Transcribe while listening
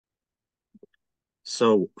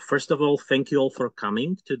So, first of all, thank you all for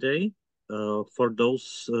coming today. For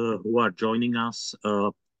those who are joining us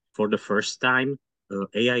for the first time,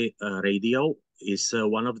 AI Radio is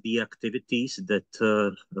one of the activities that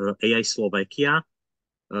AI Slovakia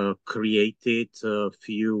created a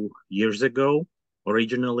few years ago.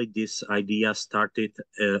 Originally, this idea started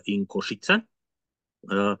in Košice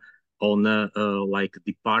on like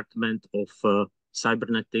Department of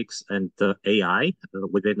Cybernetics and AI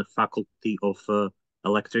within the Faculty of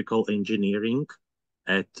Electrical Engineering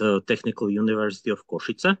at Technical University of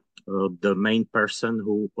Košice. The main person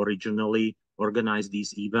who originally organized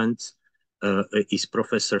these events is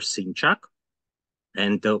Professor Sinčák.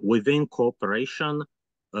 And within cooperation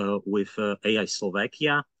with AI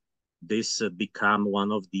Slovakia, this became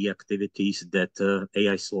one of the activities that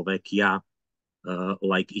AI Slovakia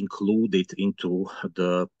like included into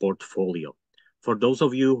the portfolio. For those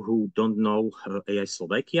of you who don't know AI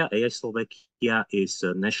Slovakia is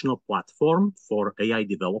a national platform for AI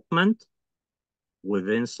development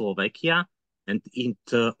within Slovakia, and it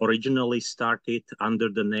originally started under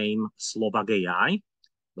the name Slovak AI.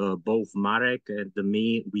 Both Marek and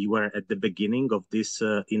me, we were at the beginning of this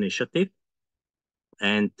initiative,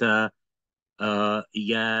 and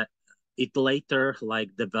yeah, it later like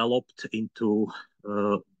developed into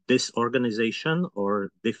this organization or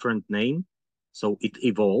different name. So it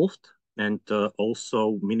evolved, and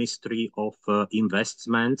also Ministry of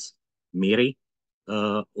Investments, MIRI,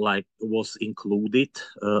 like was included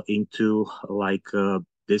into like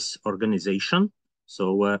this organization.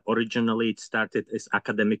 So originally it started as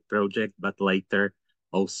academic project, but later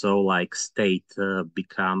also like state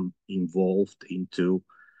become involved into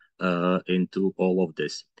all of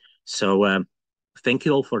this. So thank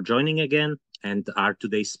you all for joining again. And our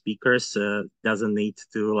today's speakers doesn't need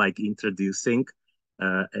to like introducing,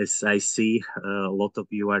 as I see a lot of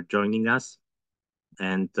you are joining us,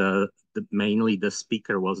 and mainly the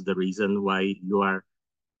speaker was the reason why you are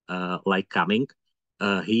like coming.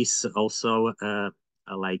 He's also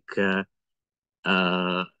like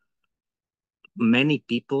many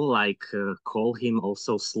people like call him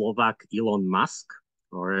also Slovak Elon Musk,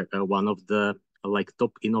 or one of the like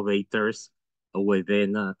top innovators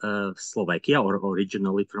within Slovakia, or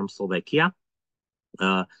originally from Slovakia.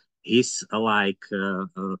 His like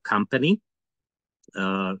company,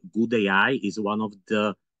 GoodAI, is one of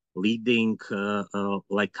the leading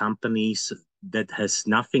like companies that has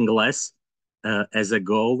nothing less as a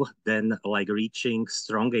goal than like reaching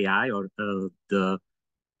strong AI, or the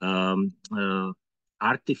um, uh,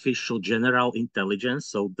 artificial general intelligence,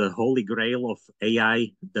 so the holy grail of AI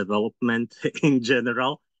development in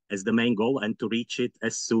general, as the main goal, and to reach it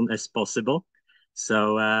as soon as possible.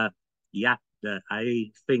 So yeah,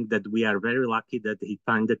 I think that we are very lucky that he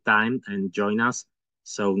found the time and join us.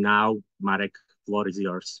 So now, Marek, floor is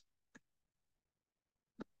yours.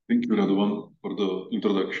 Thank you, Radovan, for the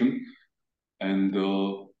introduction. And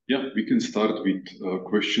yeah, we can start with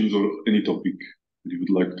questions or any topic that you would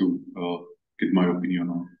like to get my opinion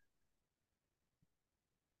on.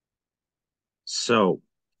 So,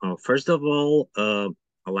 first of all,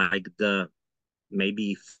 like the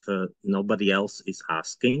maybe if nobody else is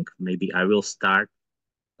asking, maybe I will start.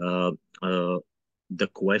 Uh, uh, the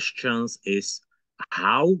questions is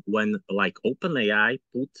how, when like OpenAI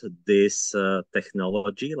put this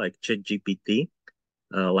technology like ChatGPT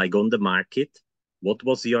like on the market, what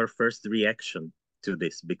was your first reaction to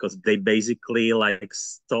this? Because they basically like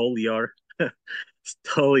stole your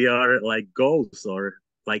stole your like goals, or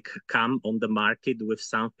like come on the market with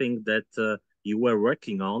something that you were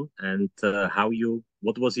working on, and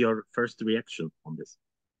what was your first reaction on this?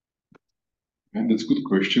 And that's a good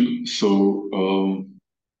question. So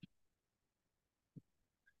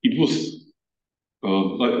it was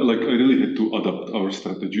like I really had to adapt our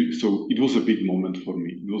strategy. So it was a big moment for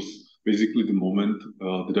me. It was basically the moment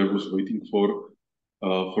that I was waiting for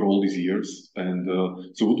all these years. And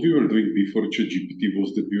so what we were doing before ChatGPT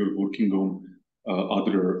was that we were working on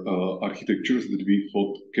other architectures that we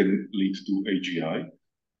thought can lead to AGI,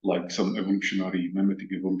 like some evolutionary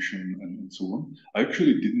memetic evolution and so on. I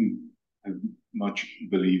actually didn't have much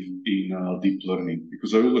belief in deep learning,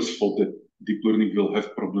 because I always thought that deep learning will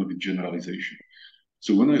have problem with generalization.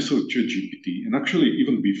 So when I saw ChatGPT, and actually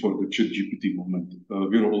even before the ChatGPT moment,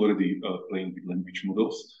 we were already playing with language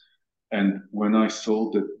models. And when I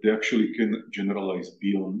saw that they actually can generalize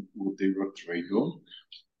beyond what they were trained on,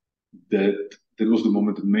 that was the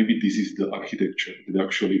moment that maybe this is the architecture that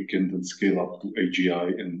actually can then scale up to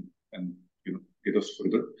AGI and get us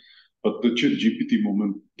further. But the ChatGPT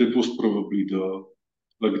moment, that was probably the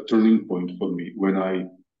like turning point for me, when I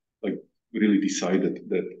like really decided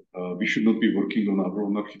that we should not be working on our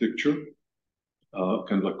own architecture,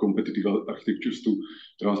 kind of like competitive architectures to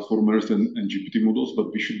transformers and GPT models,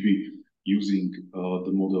 but we should be using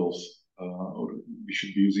the models, or we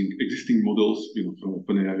should be using existing models, from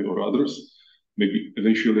OpenAI or others. Maybe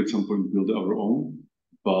eventually at some point build our own,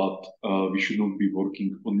 but we should not be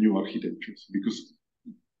working on new architectures, because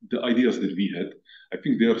the ideas that we had, I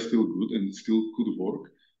think they are still good and still could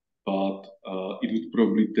work, but it would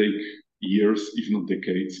probably take years, if not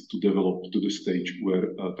decades, to develop to the stage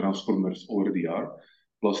where transformers already are.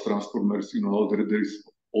 Plus transformers, there is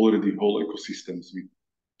already whole ecosystems with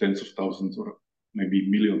tens of thousands or maybe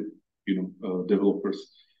million, developers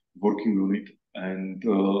working on it, and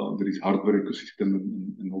there is hardware ecosystem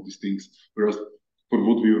and all these things. Whereas for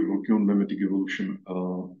what we were working on, memetic evolution,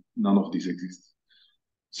 none of this exists.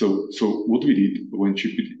 So what we did when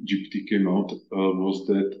GPT came out was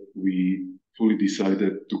that we fully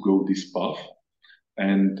decided to go this path.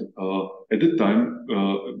 And at the time,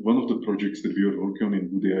 one of the projects that we were working on in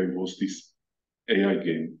GoodAI was this AI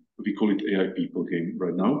game. We call it AI people game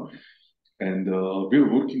right now. And we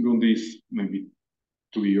were working on this maybe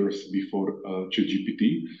 2 years before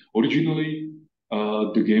ChatGPT. Originally,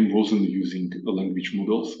 the game wasn't using language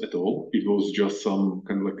models at all. It was just some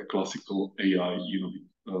kind of like a classical AI,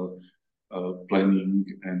 planning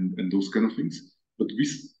and those kind of things. But we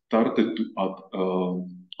started to add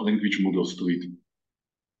language models to it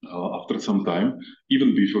after some time,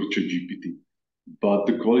 even before ChatGPT. But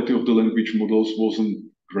the quality of the language models wasn't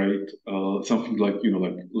great. Something like,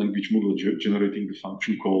 like language model generating the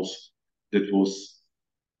function calls that was,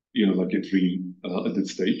 like a dream at that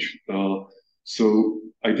stage. So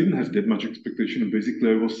I didn't have that much expectation. And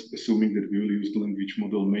basically, I was assuming that we will use the language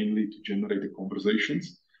model mainly to generate the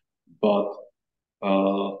conversations, but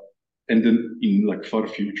and then in like far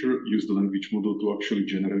future, use the language model to actually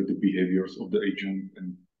generate the behaviors of the agent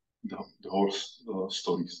and the horse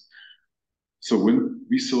stories. So when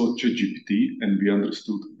we saw ChatGPT and we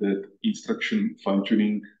understood that instruction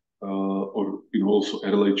fine-tuning or also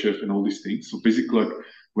RLHF and all these things. So basically, like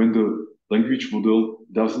when the language model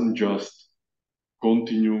doesn't just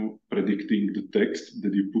continue predicting the text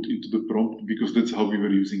that you put into the prompt, because that's how we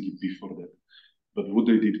were using it before that. But what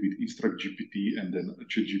they did with Instruct GPT and then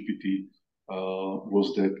ChatGPT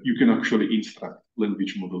was that you can actually instruct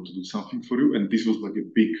language model to do something for you. And this was like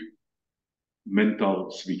a big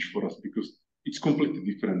mental switch for us, because it's completely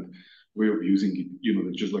different way of using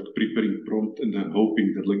it. Just like preparing prompt and then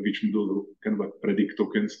hoping that language model will kind of like predict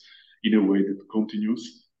tokens in a way that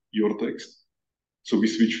continues your text. So we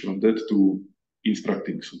switched from that to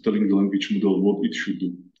instructing, so telling the language model what it should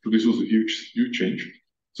do. So this was a huge change.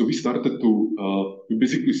 So we started to, we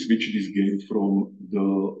basically switched this game from the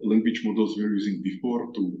language models we were using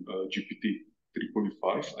before to GPT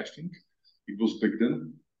 3.5, I think it was back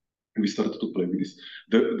then. And we started to play with this.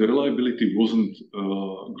 The reliability wasn't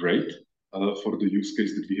great for the use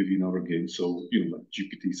case that we have in our game. So, like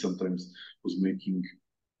GPT sometimes was making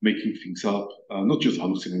things up, not just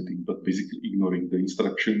hallucinating, but basically ignoring the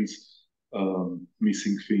instructions,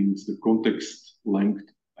 missing things. The context length,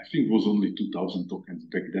 I think, was only 2,000 tokens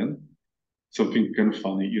back then. Something kind of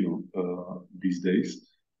funny, these days,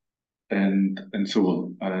 and so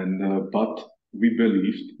on. And but we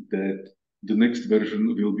believed that the next version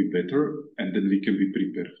will be better, and then we can be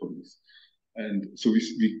prepared for this. And so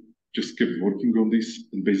we just kept working on this,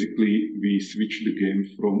 and basically we switched the game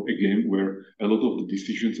from a game where a lot of the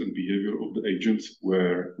decisions and behavior of the agents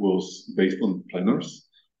was based on planners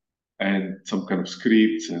and some kind of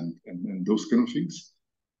scripts and those kind of things,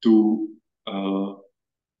 to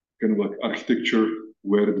kind of like architecture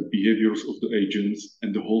where the behaviors of the agents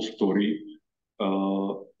and the whole story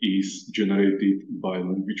is generated by a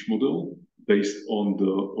language model based on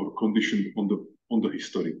or conditioned on the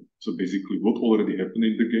history. So basically what already happened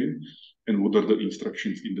in the game and what are the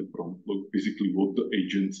instructions in the prompt. Like basically what the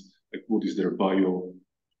agents, like what is their bio,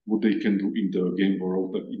 what they can do in the game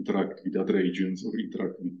world, that interact with other agents or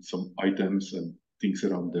interact with some items and things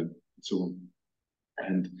around them and so on.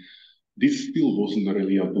 And this still wasn't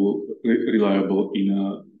reliable in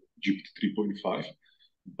a GPT 3.5,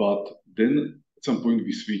 but then at some point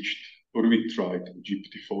we switched, or we tried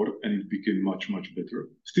GPT-4, and it became much better.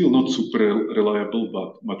 Still not super reliable,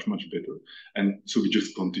 but much better. And so we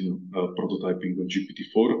just continue prototyping on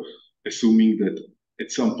GPT-4, assuming that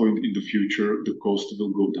at some point in the future the cost will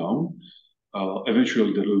go down.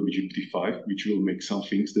 Eventually there will be GPT-5, which will make some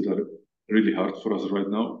things that are really hard for us right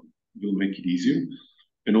now, will make it easier.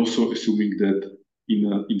 And also assuming that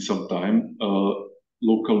in some time,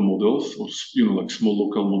 local models, or like small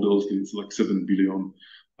local models, it's like 7 billion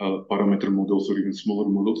parameter models or even smaller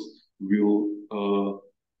models, will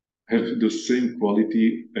have the same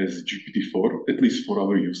quality as GPT-4, at least for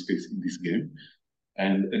our use case in this game,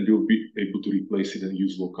 and we'll be able to replace it and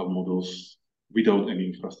use local models without any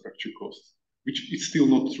infrastructure costs, which is still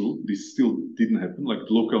not true. This still didn't happen. Like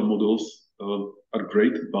local models are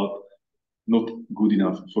great, but not good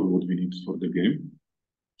enough for what we need for the game.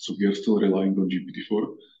 So we are still relying on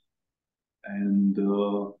GPT-4. And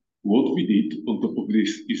what we did on top of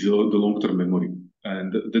this is the long-term memory.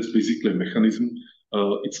 And that's basically a mechanism.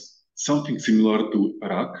 It's something similar to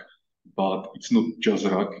RAG, but it's not just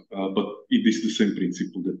RAG, but it is the same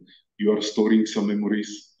principle that you are storing some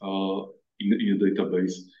memories in a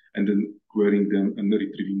database and then querying them and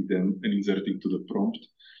retrieving them and inserting to the prompt.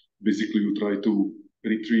 Basically, you try to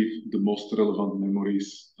retrieve the most relevant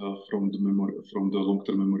memories from the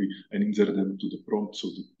long-term memory and insert them to the prompt so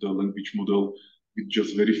that the language model with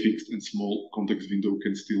just very fixed and small context window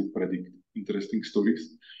can still predict interesting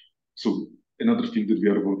stories. So another thing that we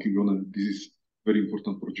are working on, and this is very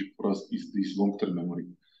important project for us, is this long-term memory.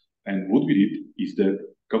 And what we did is that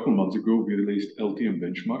a couple months ago, we released LTM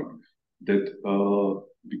benchmark that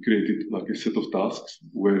we created like a set of tasks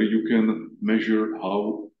where you can measure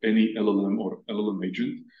how any LLM or LLM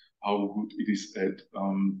agent, how good it is at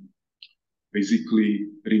basically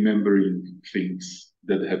remembering things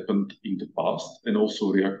that happened in the past and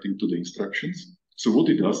also reacting to the instructions. So what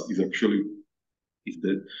it does is actually is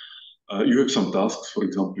that you have some tasks. For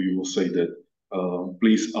example, you will say that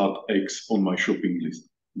please add X on my shopping list.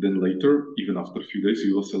 Then later, even after a few days,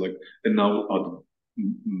 you will say like, and now add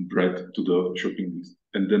bread to the shopping list.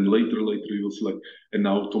 And then later you will select, and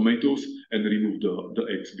now tomatoes, and remove the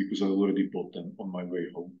eggs because I already bought them on my way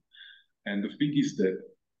home. And the thing is that,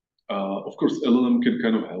 of course, LLM can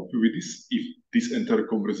kind of help you with this if this entire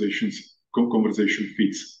conversation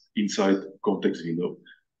fits inside context window.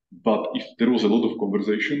 But if there was a lot of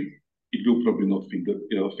conversation, it will probably not fit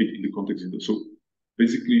in the context window. So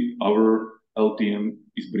basically, our LTM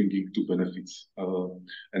is bringing two benefits.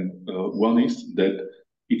 One is that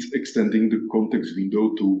it's extending the context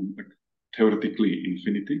window to like, theoretically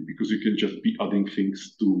infinity, because you can just be adding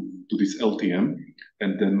things to this LTM,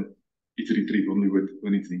 and then it's retrieved only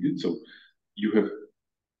when it's needed. So you have,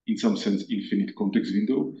 in some sense, infinite context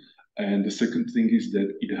window. And the second thing is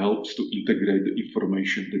that it helps to integrate the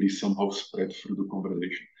information that is somehow spread through the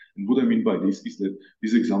conversation. And what I mean by this is that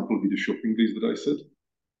this example with the shopping list that I said,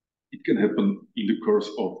 it can happen in the course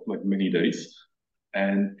of like many days.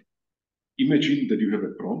 And imagine that you have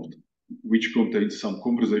a prompt which contains some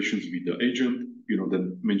conversations with the agent,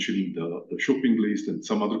 then mentioning the shopping list and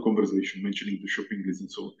some other conversation mentioning the shopping list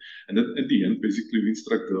and so on. And then at the end, basically, we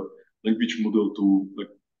instruct the language model to like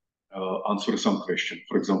answer some question.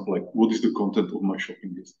 For example, like what is the content of my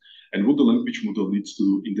shopping list? And what the language model needs to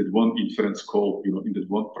do in that one inference call, in that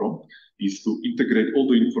one prompt, is to integrate all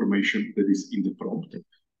the information that is in the prompt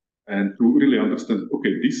and to really understand,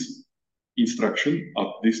 okay, this instruction, add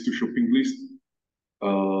this to shopping list,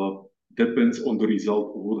 depends on the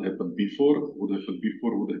result of what happened before.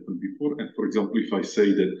 And for example, if I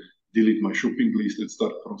say that delete my shopping list and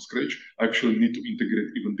start from scratch, I actually need to integrate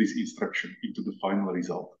even this instruction into the final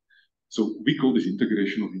result. So we call this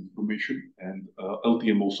integration of information, and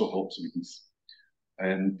LTM also helps with this.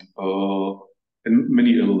 And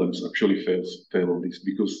many LLMs actually fail on this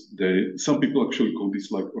because some people actually call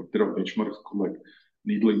this like, or there are benchmarks called like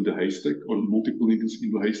needle in the haystack or multiple needles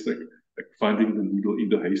in the haystack. Like finding the needle in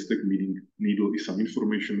the haystack, meaning needle is some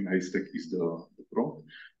information, haystack is the prompt.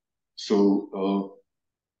 So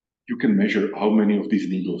you can measure how many of these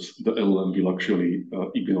needles the LLM will actually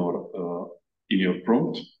ignore in your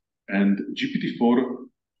prompt. And GPT-4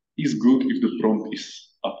 is good if the prompt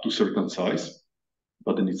is up to certain size,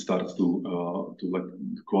 but then it starts to like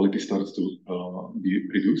the quality starts to be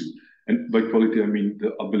reduced. And by quality, I mean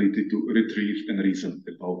the ability to retrieve and reason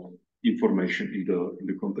about information in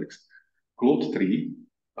the context. Claude 3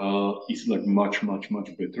 is like much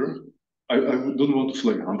better. I don't want to say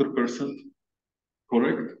like 100%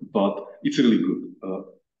 correct, but it's really good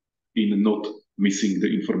in not missing the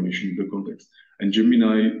information in the context. And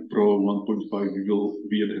Gemini Pro 1.5 we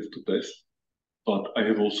will have to test, but I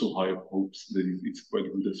have also high hopes that it's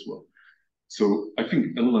quite good as well. So I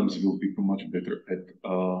think LLMs will become much better at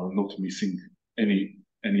not missing any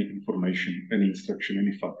information, any instruction,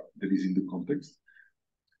 any fact that is in the context.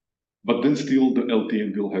 But then still the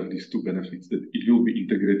LTM will have these two benefits, that it will be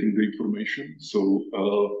integrating the information. So,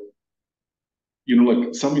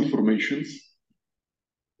 like some informations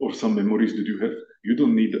or some memories that you have, you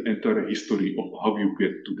don't need the entire history of how you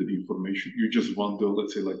get to the information. You just want the,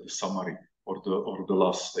 let's say, like the summary or the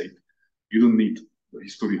last state. You don't need the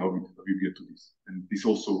history how you get to this. And this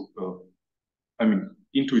also,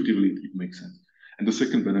 intuitively it makes sense. And the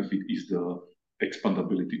second benefit is the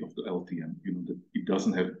expandability of the LTM. That it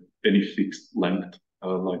doesn't have any fixed length,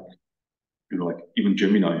 like even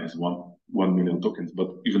Gemini has 1 million tokens, but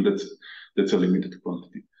even that's a limited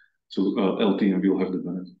quantity. So LTM will have the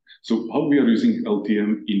benefit. So how we are using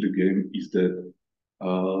LTM in the game is that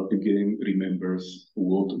the game remembers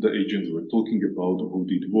what the agents were talking about, who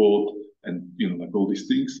did what, and all these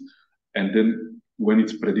things. And then when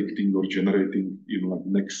it's predicting or generating,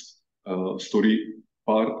 next story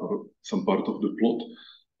part or some part of the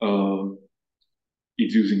plot,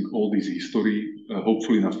 it's using all this history.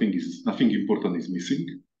 Hopefully, nothing important is missing,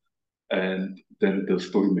 and then the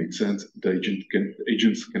story makes sense. The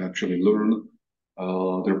agents can actually learn,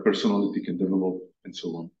 their personality can develop, and so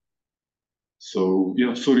on. So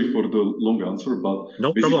yeah, sorry for the long answer, but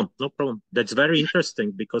no problem. That's very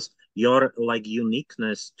interesting because your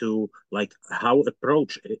uniqueness to how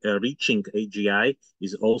approach reaching AGI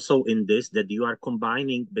is also in this, that you are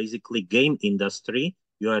combining basically game industry.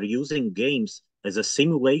 You are using games as a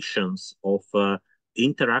simulations of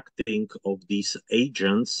interacting of these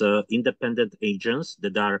agents, independent agents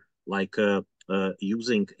that are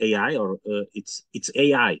using AI, or it's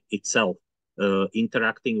AI itself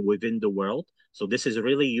interacting within the world. So this is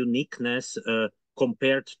really uniqueness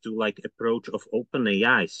compared to approach of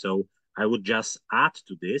OpenAI. So I would just add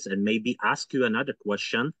to this and maybe ask you another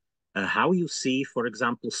question: how you see, for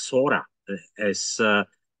example, Sora as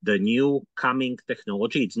the new coming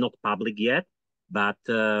technology? It's not public yet, but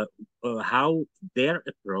how their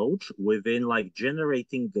approach within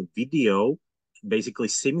generating the video, basically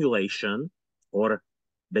simulation, or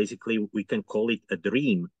basically we can call it a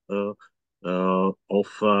dream of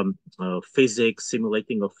physics,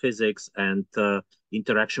 simulating of physics and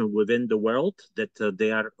interaction within the world that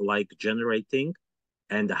they are generating,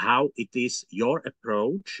 and how it is your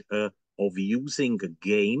approach of using a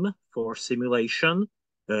game for simulation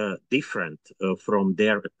different from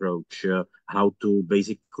their approach, how to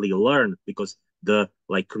basically learn, because the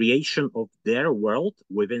creation of their world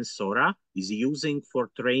within Sora is using for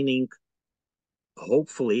training,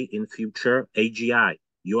 hopefully in future, AGI.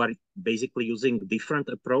 You are basically using different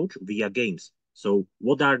approach via games. So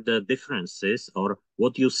what are the differences, or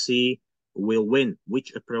what you see will win?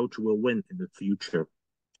 Which approach will win in the future?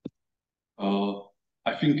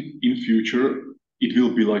 I think in future it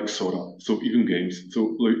will be like Sora. So even games,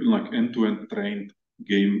 so like end-to-end trained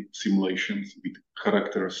game simulations with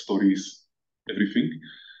characters, stories, everything.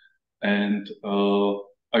 And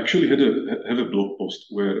I actually have a blog post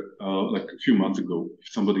where like a few months ago, if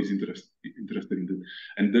somebody is interested in that,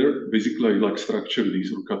 and there basically structure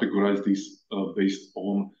this or categorize this based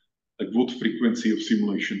on what frequency of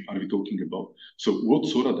simulation are we talking about. So what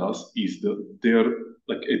Sora does is they're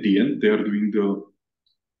at the end they are doing the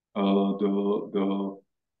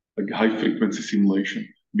high frequency simulation,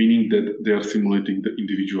 meaning that they are simulating the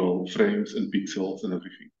individual frames and pixels and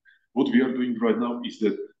everything. What we are doing right now is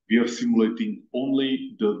that we are simulating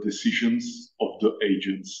only the decisions of the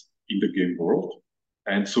agents in the game world.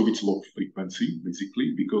 And so it's low frequency,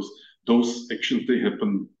 basically, because those actions, they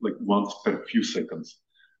happen once per few seconds.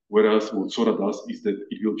 Whereas what Sora does is that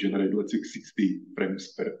it will generate, let's say, 60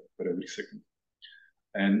 frames per every second.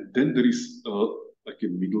 And then there is a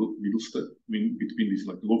middle step between this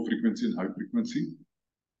low frequency and high frequency,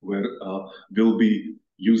 where we'll be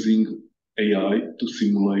using AI to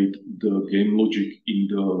simulate the game logic in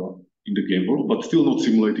the game world, but still not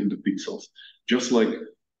simulating the pixels. Just like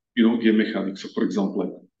game mechanics. So for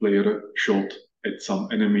example, player shot at some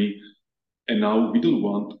enemy, and now we don't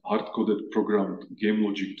want hard-coded programmed game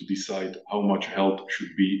logic to decide how much health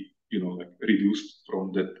should be reduced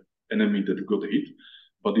from that enemy that got hit,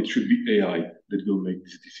 but it should be AI that will make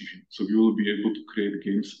this decision. So we will be able to create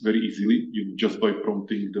games very easily, just by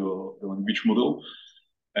prompting the language model,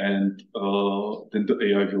 and then the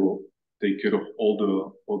AI will take care of all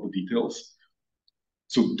the details.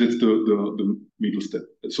 So that's the middle step.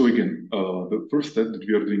 So again, the first step that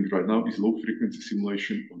we are doing right now is low frequency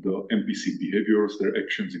simulation of the NPC behaviors, their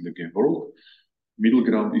actions in the game world. Middle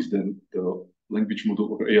ground is then the language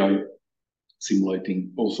model or AI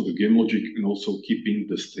simulating also the game logic and also keeping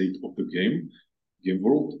the state of the game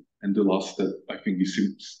world. And the last step, I think,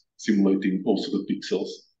 is simulating also the pixels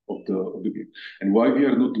of the game. And why we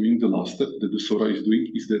are not doing the last step that the Sora is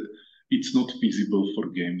doing is that it's not feasible for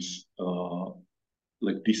games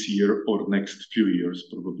like this year or next few years,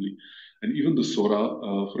 probably. And even the Sora,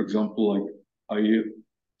 for example, I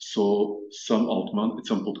saw Sam Altman at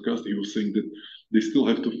some podcast, he was saying that they still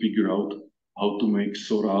have to figure out how to make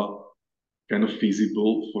Sora kind of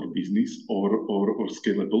feasible for business or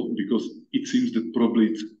scalable, because it seems that probably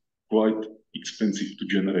it's quite expensive to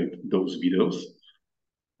generate those videos.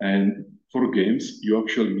 And for games, you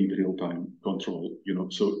actually need real-time control,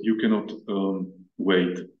 so you cannot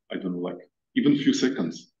wait, I don't know, like even a few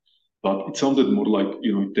seconds. But it sounded more like,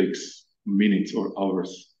 it takes minutes or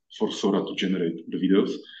hours for Sora to generate the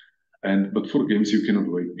videos. But for games, you cannot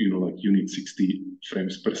wait, like you need 60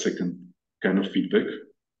 frames per second kind of feedback.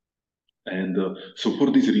 And so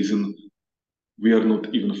for this reason, we are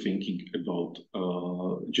not even thinking about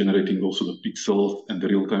generating also the pixels and the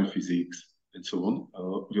real-time physics and so on.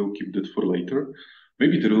 We'll keep that for later.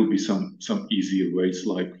 Maybe there will be some easier ways,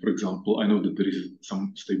 like, for example, I know that there is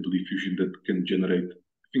some stable diffusion that can generate,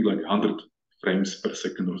 I think, like 100 frames per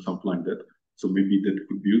second or something like that. So maybe that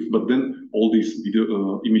could be used. But then all these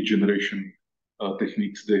video image generation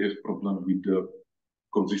techniques, they have problem with the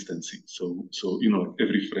consistency. So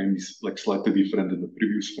every frame is like slightly different than the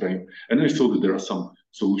previous frame. And I saw that there are some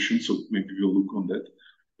solutions, so maybe we'll look on that.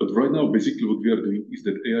 But right now, basically what we are doing is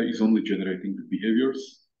that AI is only generating the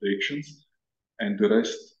behaviors, the actions, and the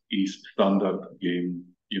rest is standard game,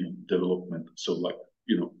 development. So like,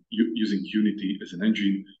 using Unity as an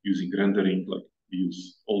engine, using rendering, like we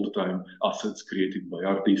use all the time assets created by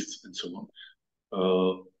artists and so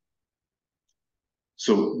on.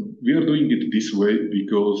 So we are doing it this way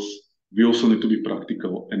because we also need to be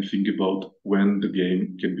practical and think about when the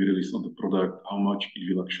game can be released on the product, how much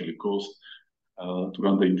it will actually cost to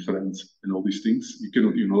run the inference and all these things. You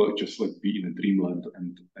cannot, just like be in a dreamland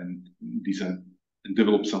and design and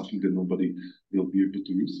develop something that nobody will be able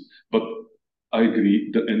to use. But I agree,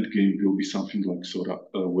 the end game will be something like Sora,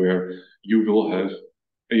 where you will have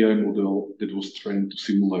AI model that was trained to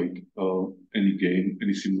simulate any game,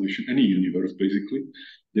 any simulation, any universe, basically.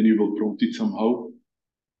 Then you will prompt it somehow,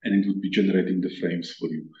 and it would be generating the frames for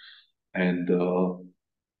you. And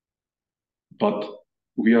but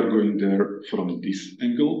we are going there from this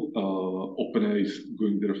angle. OpenAI is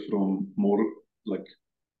going there from more like,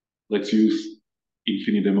 let's use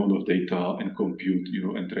infinite amount of data and compute,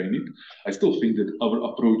 and train it. I still think that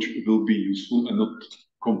our approach will be useful and not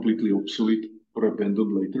completely obsolete or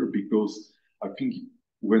abandoned later, because I think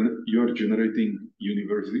when you are generating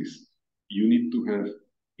universes, you need to have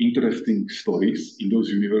interesting stories in those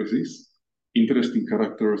universes, interesting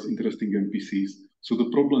characters, interesting NPCs. So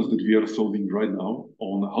the problems that we are solving right now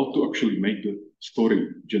on how to actually make the story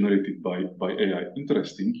generated by AI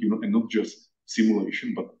interesting, and not just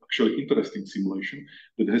simulation, but actually interesting simulation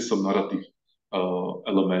that has some narrative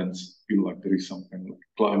elements, like there is some kind of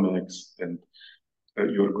climax, and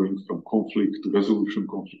you are going from conflict to resolution,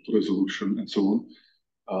 and so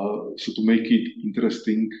on. So to make it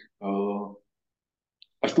interesting,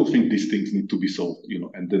 I still think these things need to be solved,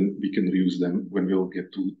 and then we can reuse them when we'll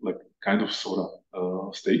get to like kind of Sora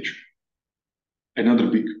stage. Another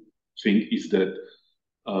big thing is that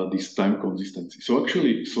this time consistency. So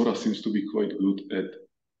actually, Sora seems to be quite good at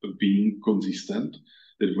being consistent.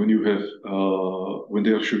 That when you have when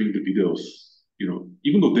they are showing the videos,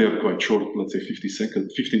 even though they are quite short, let's say 15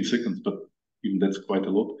 seconds, but even that's quite a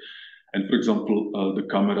lot. And for example, the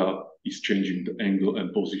camera is changing the angle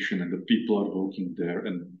and position, and the people are walking there,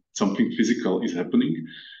 and something physical is happening.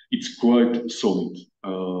 It's quite solid.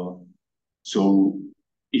 So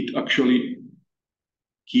it actually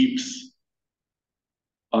keeps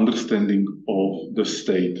understanding of the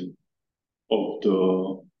state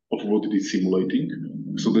of what it is simulating.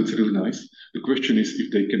 So that's really nice. The question is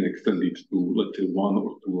if they can extend it to, let's say, 1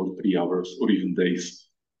 or 2 or 3 hours or even days,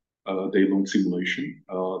 day-long simulation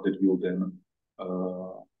that will then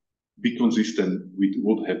be consistent with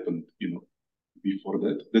what happened, before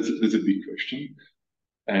that. That's a big question.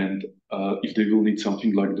 And if they will need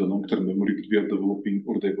something like the long-term memory that we are developing,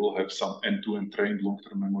 or they will have some end-to-end trained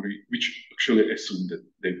long-term memory, which actually I assume that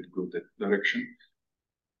they would go that direction.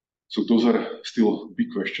 So those are still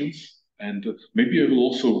big questions. And maybe I will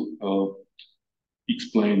also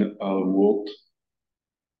explain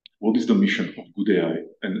what is the mission of GoodAI,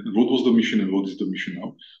 and what was the mission and what is the mission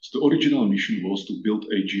now. So the original mission was to build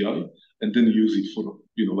AGI and then use it for,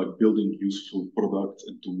 like building useful products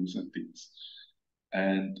and tools and things.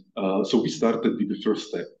 And so we started with the first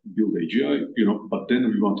step, build AGI, but then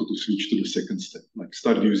we wanted to switch to the second step, like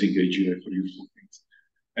start using AGI for useful things.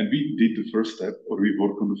 And we did the first step, or we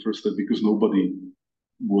worked on the first step, because nobody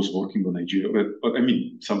was working on AGI. I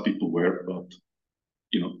mean, some people were, but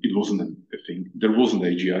it wasn't a thing. There wasn't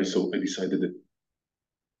AGI, so I decided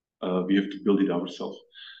that we have to build it ourselves.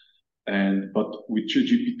 But with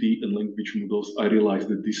ChatGPT and language models, I realized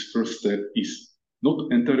that this first step is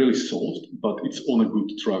not entirely solved, but it's on a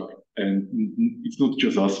good track. And it's not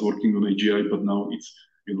just us working on AGI, but now it's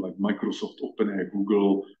like Microsoft, OpenAI,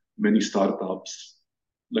 Google, many startups,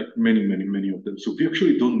 like many of them. So we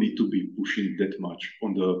actually don't need to be pushing that much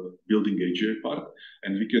on the building AGI part,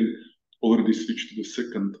 and we can already switch to the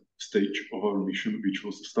second stage of our mission, which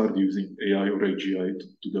was to start using AI or AGI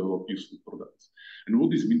to develop useful products. And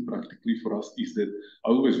what this means practically for us is that I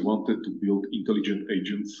always wanted to build intelligent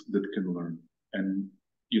agents that can learn and,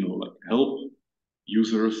 like help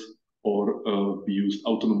users or be used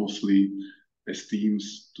autonomously as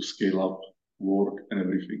teams to scale up work and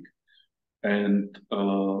everything. And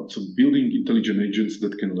so building intelligent agents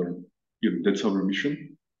that can learn, that's our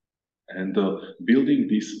mission. And building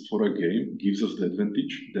this for a game gives us the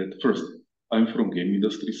advantage that first, I'm from game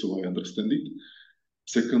industry, so I understand it.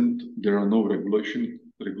 Second, there are no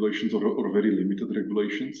regulations or very limited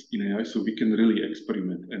regulations in AI, so we can really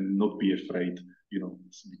experiment and not be afraid,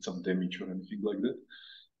 with some damage or anything like that.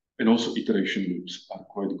 And also iteration loops are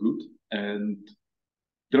quite good. And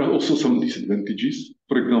there are also some disadvantages.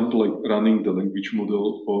 For example, like running the language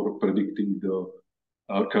model for predicting the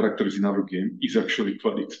characters in our game is actually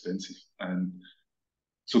quite expensive. And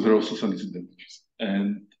so there are also some disadvantages.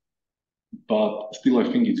 But still,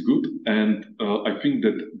 I think it's good. And I think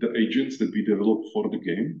that the agents that we develop for the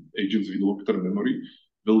game, agents with long-term memory,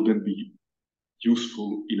 will then be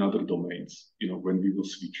useful in other domains, when we will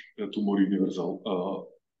switch to more universal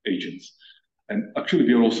agents. And actually,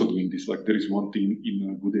 we are also doing this. Like there is one team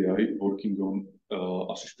in GoodAI working on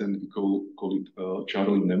assistant, we call it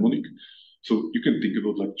Charlie mnemonic. So you can think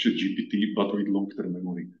about like ChatGPT, but with long-term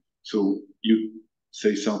memory. So you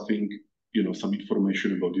say something, some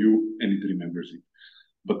information about you, and it remembers it.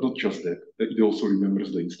 But not just that, it also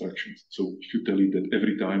remembers the instructions. So if you tell it that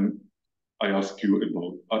every time I ask you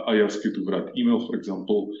to write email, for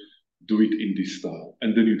example, do it in this style,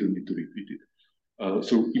 and then you don't need to repeat it.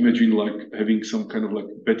 So imagine like having some kind of like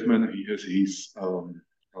Batman. He has his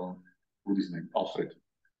what is his name, Alfred.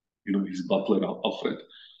 His butler Alfred,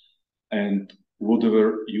 and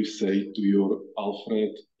whatever you say to your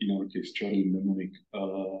Alfred, in our case Charlie mnemonic,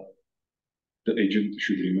 the agent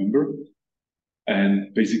should remember.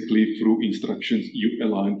 And basically through instructions, you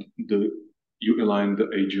align the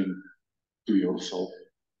agent to yourself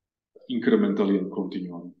incrementally and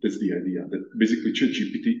continually. That's the idea. That basically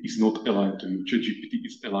ChatGPT is not aligned to you. ChatGPT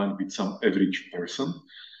is aligned with some average person,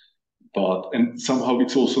 and somehow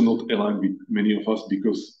it's also not aligned with many of us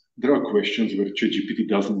because there are questions where ChatGPT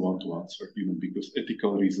doesn't want to answer, because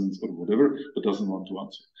ethical reasons or whatever, but doesn't want to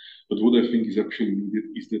answer. But what I think is actually needed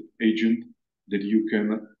is that agent that you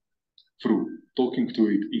can, through talking to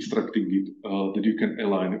it, instructing it, that you can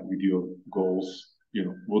align with your goals,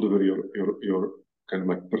 whatever your kind of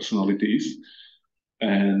like personality is,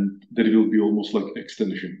 and that it will be almost like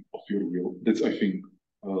extension of your will. That's, I think,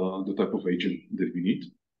 the type of agent that we need.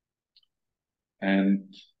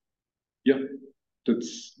 And yeah,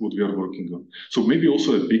 that's what we are working on. So maybe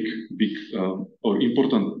also a big or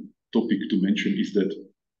important topic to mention is that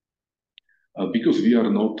because we are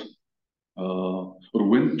not, or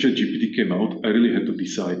when ChatGPT came out, I really had to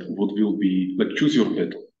decide what will be, like choose your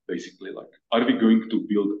battle, basically. Like, are we going to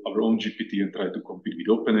build our own GPT and try to compete with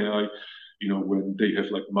OpenAI, when they have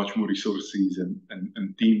like much more resources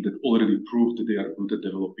and team that already proved that they are good at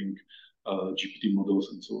developing GPT models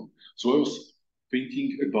and so on. So I was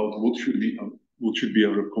thinking about what should be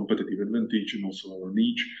our competitive advantage and also our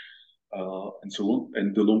niche, and so on.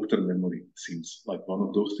 And the long-term memory seems like one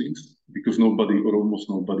of those things because nobody or almost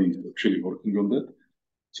nobody is actually working on that.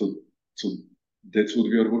 So that's what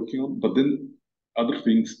we are working on. But then other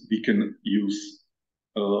things we can use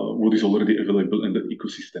what is already available in the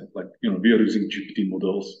ecosystem. Like, we are using GPT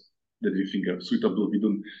models that we think are suitable. We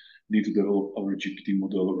don't need to develop our GPT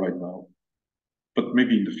model right now. But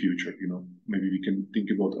maybe in the future, maybe we can think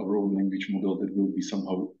about our own language model that will be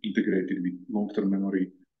somehow integrated with long-term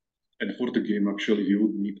memory. And for the game, actually, we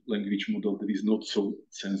would need language model that is not so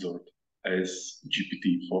censored as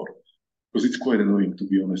GPT-4. Because it's quite annoying, to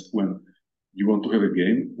be honest, when you want to have a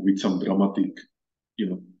game with some dramatic,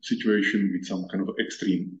 situation with some kind of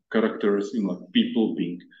extreme characters, like people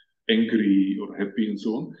being angry or happy and so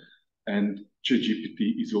on. And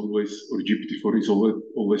ChatGPT is always, or GPT-4 is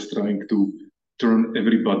always trying to turn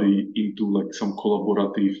everybody into like some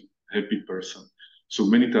collaborative, happy person. So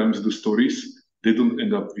many times the stories, they don't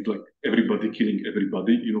end up with like everybody killing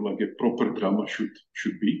everybody, like a proper drama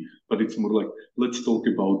should be, but it's more like, let's talk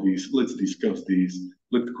about this, let's discuss this,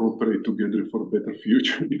 let's cooperate together for a better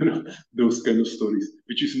future, those kind of stories,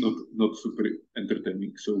 which is not super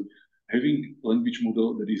entertaining. So having language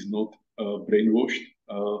model that is not brainwashed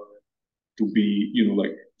to be,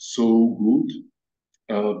 like so good,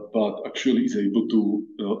 but actually is able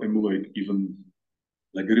to emulate even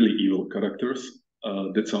like really evil characters,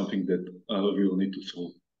 that's something that we will need to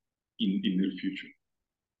solve in near future.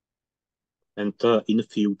 And in the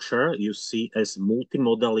future, you see as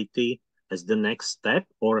multimodality as the next step,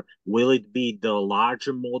 or will it be the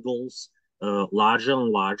larger models, larger and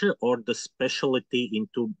larger, or the specialty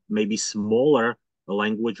into maybe smaller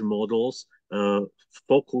language models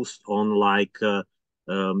focused on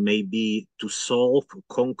maybe to solve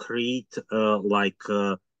concrete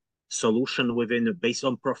solution within based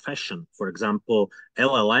on profession. For example,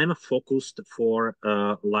 LLM focused for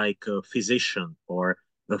physician, or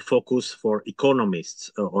a focus for economists,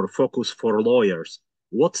 or focus for lawyers.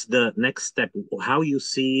 What's the next step? How you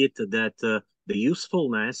see it that the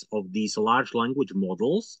usefulness of these large language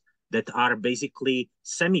models that are basically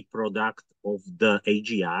semi-product of the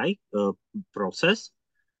AGI process,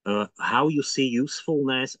 how you see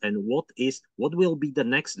usefulness, and what will be the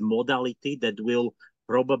next modality that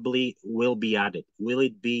probably will be added? Will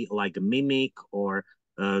it be like mimic, or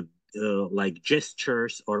like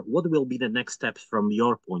gestures, or what will be the next steps from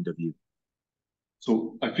your point of view?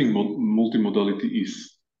 So I think multimodality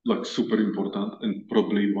is like super important and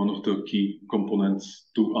probably one of the key components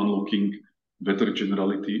to unlocking better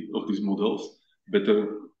generality of these models, better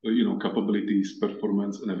capabilities,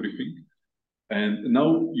 performance, and everything. And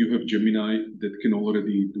now you have Gemini that can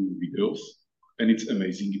already do videos, and it's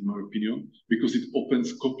amazing in my opinion because it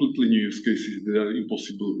opens completely new use cases that are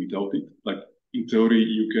impossible without it. Like in theory,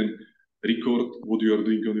 you can record what you are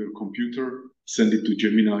doing on your computer, send it to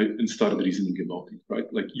Gemini, and start reasoning about it, right?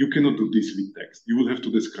 Like you cannot do this with text. You will have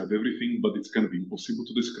to describe everything, but it's kind of impossible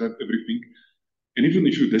to describe everything. And even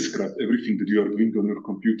if you describe everything that you are doing on your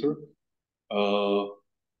computer,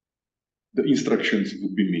 the instructions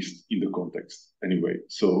would be missed in the context anyway.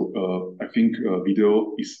 So I think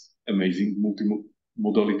video is amazing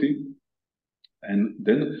multimodality. And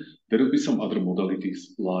then there will be some other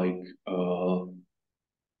modalities like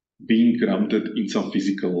being grounded in some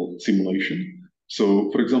physical simulation.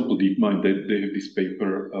 So, for example, DeepMind, they have this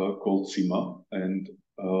paper called SIMA, and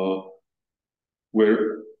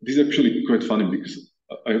where this is actually quite funny because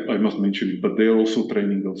I must mention it, but they are also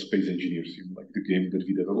training on space engineers, like the game that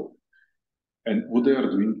we developed. And what they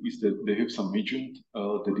are doing is that they have some agent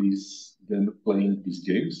that is then playing these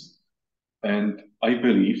games. And I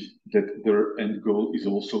believe that their end goal is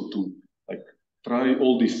also to like try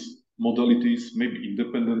all these modalities, maybe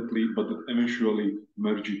independently, but then eventually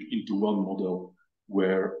merge it into one model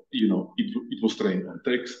where it was trained on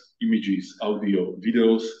text, images, audio,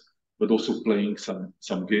 videos, but also playing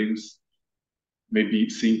some games, maybe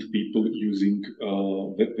seeing people using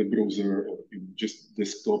web browser or just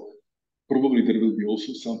desktop. Probably there will be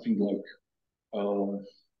also something like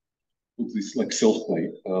this like self-play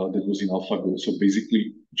that was in AlphaGo. So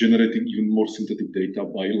basically generating even more synthetic data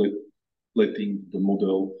by letting the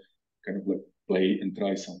model kind of like play and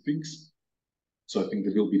try some things. So I think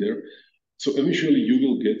that will be there. So eventually you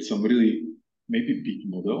will get some really maybe big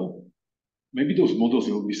model. Maybe those models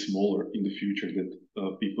will be smaller in the future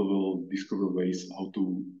that people will discover ways how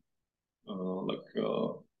to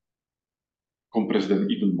compress them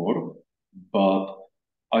even more. But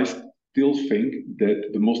I still think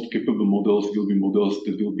that the most capable models will be models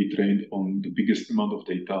that will be trained on the biggest amount of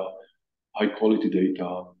data, high quality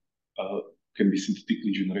data, can be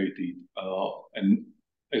synthetically generated, and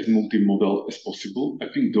as multimodal as possible. I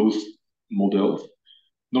think those models,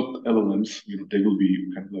 not LLMs, they will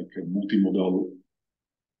be kind of like a multimodal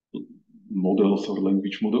models or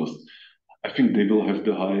language models. I think they will have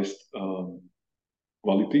the highest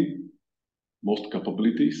quality, most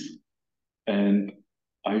capabilities, and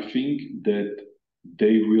I think that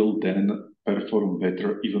they will then perform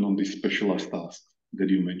better even on these specialized tasks that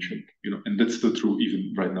you mentioned. And that's the truth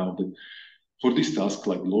even right now, that for this task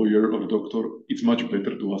like lawyer or doctor, it's much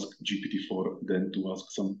better to ask GPT-4 than to ask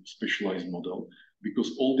some specialized model,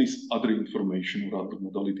 because all this other information or other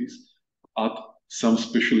modalities add some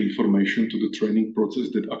special information to the training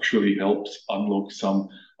process that actually helps unlock some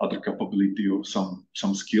other capability or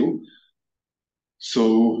some skill.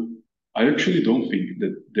 So I actually don't think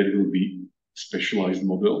that there will be specialized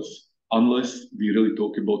models unless we really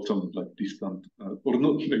talk about some like distant or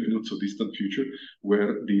not, maybe not so distant future,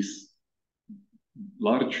 where these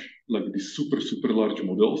large, like these super large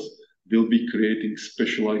models will be creating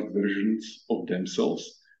specialized versions of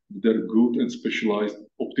themselves. They're good and specialized,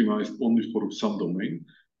 optimized only for some domain,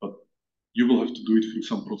 but you will have to do it through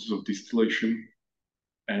some process of distillation,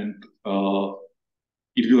 and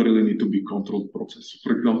it will really need to be controlled process.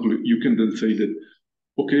 For example, you can then say that,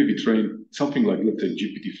 okay, we train something like, let's say,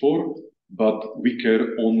 GPT-4, but we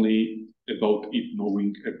care only about it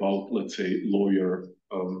knowing about, let's say, lawyer,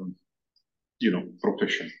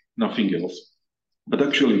 profession, nothing else. But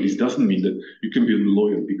actually, this doesn't mean that you can be a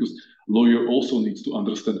lawyer, because lawyer also needs to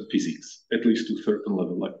understand physics, at least to a certain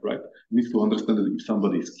level, like, right? Needs to understand that if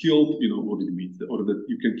somebody is killed, you know what it means, or that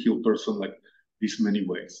you can kill person like this many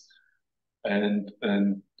ways. And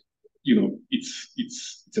you know,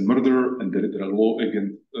 it's a murder, and there are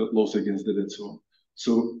laws against that, and so on.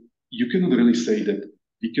 So you cannot really say that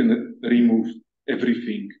we can remove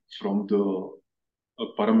everything from the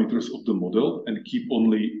parameters of the model and keep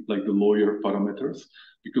only like the lawyer parameters,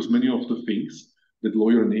 because many of the things that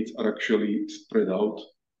lawyer needs are actually spread out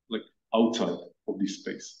like outside of this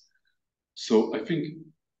space. So I think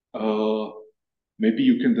maybe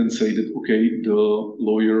you can then say that, okay, the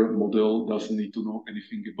lawyer model doesn't need to know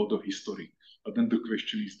anything about the history. But then the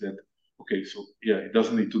question is that, okay, so yeah, it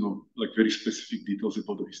doesn't need to know like very specific details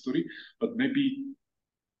about the history, but maybe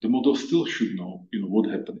the model still should know, you know, what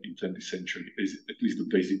happened in 20th century, at least the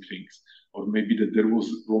basic things. Or maybe that there was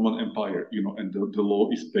Roman Empire, you know, and the law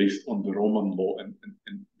is based on the Roman law and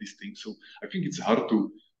these things. So I think it's hard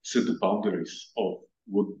to set the boundaries of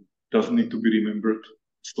what doesn't need to be remembered,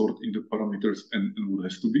 stored in the parameters, and what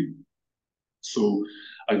has to be. So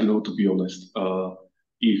I don't know, to be honest,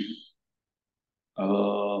 if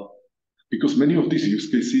because many of these use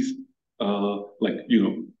cases, like, you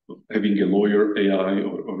know, having a lawyer AI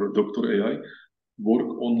or a doctor AI, work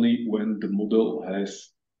only when the model has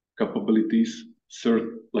capabilities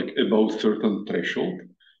like above certain threshold.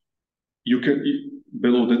 You can,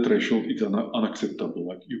 below that threshold, it's unacceptable.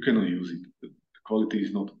 Like, you cannot use it. The quality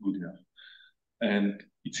is not good enough. And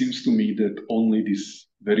it seems to me that only these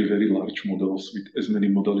very, very large models with as many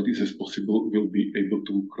modalities as possible will be able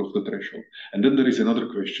to cross the threshold. And then there is another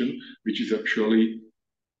question, which is actually,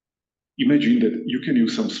 imagine that you can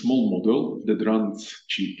use some small model that runs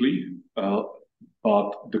cheaply,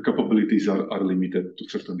 but the capabilities are limited to a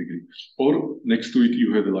certain degree. Or next to it,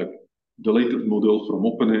 you have like the latest model from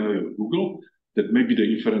OpenAI or Google, that maybe the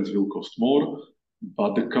inference will cost more,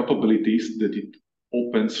 but the capabilities that it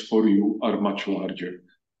opens for you are much larger.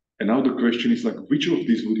 And now the question is like, which of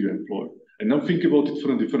these would you employ? And now think about it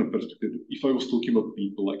from a different perspective. If I was talking about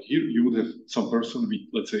people, like here, you would have some person with,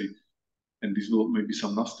 let's say, and this will maybe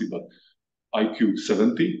sound nasty, but IQ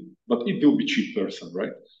 70, but it will be cheap person,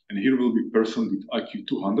 right? And here will be person with IQ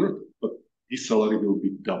 200, but his salary will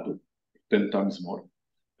be double, 10 times more.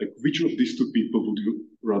 Like, which of these two people would you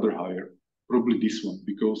rather hire? Probably this one,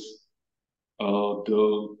 because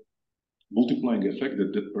the multiplying effect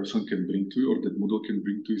that that person can bring to you, or that model can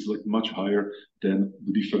bring to you, is like much higher than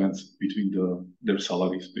the difference between their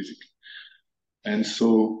salaries, basically. And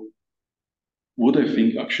so what I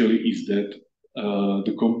think actually is that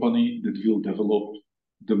the company that will develop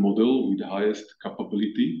the model with the highest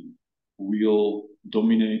capability will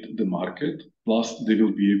dominate the market. Plus, they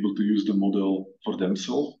will be able to use the model for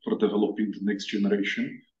themselves, for developing the next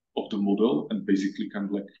generation of the model, and basically kind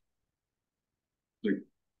of like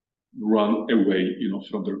run away, you know,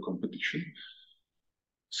 from their competition.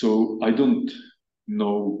 So I don't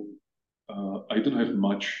know, I don't have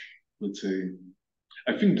much, let's say,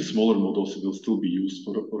 I think the smaller models will still be used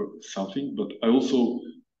for something, but I also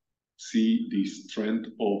see this trend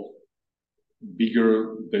of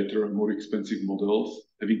bigger, better, more expensive models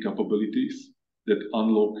having capabilities that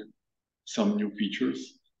unlock some new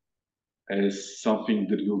features as something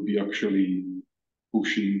that will be actually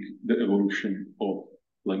pushing the evolution of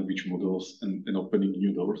language models and opening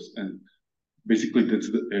new doors. And basically, that's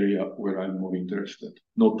the area where I'm more interested,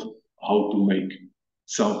 not how to make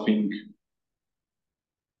something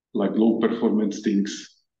like low performance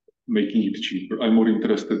things, making it cheaper. I'm more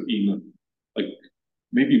interested in like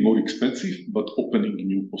maybe more expensive, but opening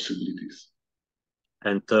new possibilities.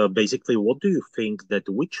 And basically, what do you think that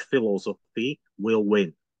which philosophy will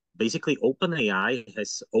win? Basically, OpenAI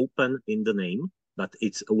has open in the name, but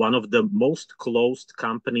it's one of the most closed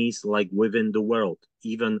companies like within the world,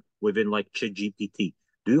 even within like ChatGPT.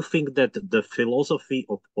 Do you think that the philosophy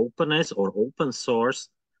of openness or open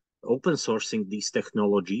sourcing these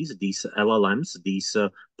technologies, these LLMs, these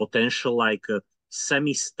potential like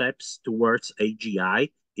semi steps towards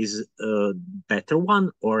AGI is a better one,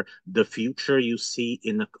 or the future you see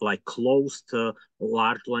in like closed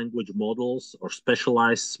large language models or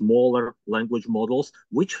specialized smaller language models?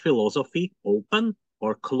 Which philosophy, open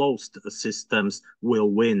or closed systems, will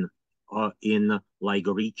win in like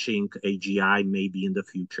reaching AGI maybe in the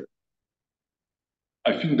future?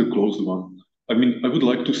 I think the closed one. I mean, I would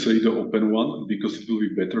like to say the open one because it will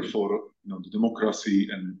be better for, you know, the democracy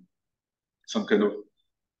and some kind of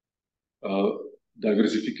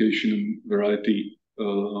diversification and variety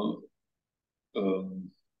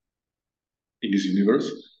in this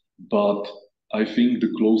universe. But I think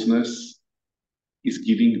the closeness is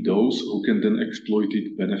giving those who can then exploit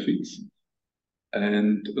it benefits,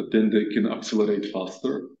 and then they can accelerate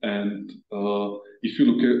faster. And if you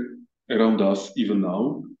look around us even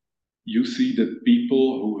now, you see that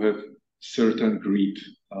people who have certain greed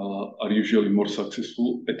are usually more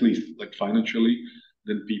successful, at least like financially,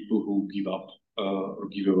 than people who give up or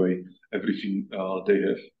give away everything they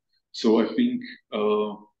have. So I think,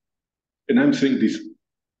 and I'm saying this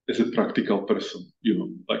as a practical person,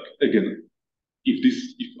 like again,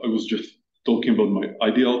 if I was just talking about my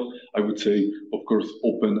ideal, I would say, of course,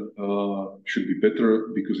 open should be better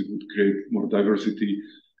because it would create more diversity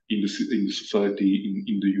in the society,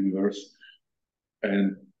 in the universe,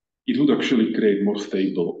 and it would actually create more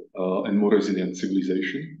stable and more resilient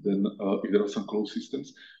civilization than if there are some closed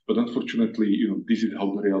systems. But unfortunately, this is how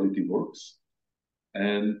the reality works,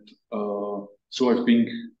 and so I think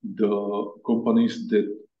the companies that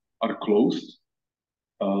are closed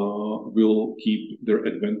will keep their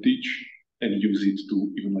advantage and use it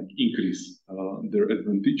to even like increase their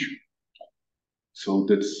advantage. So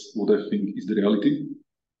that's what I think is the reality.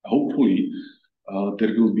 Hopefully,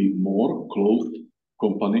 there will be more closed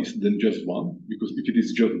companies than just one, because if it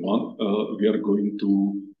is just one, we are going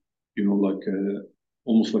to, like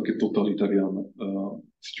almost like a totalitarian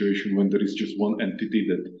situation when there is just one entity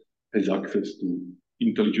that has access to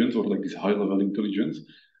intelligence or like this high-level intelligence,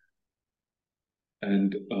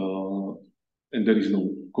 and there is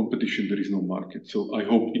no competition, there is no market. So I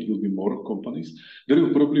hope it will be more companies. There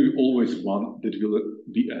will probably be always one that will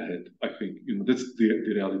be ahead. I think that's the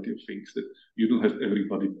reality of things, that you don't have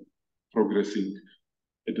everybody progressing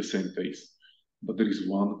at the same pace, but there is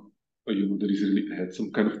one, that is really ahead,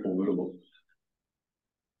 some kind of overload.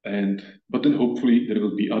 But then hopefully there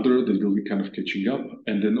will be other that will be kind of catching up,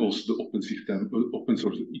 and then also the open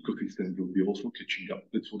source ecosystem will be also catching up.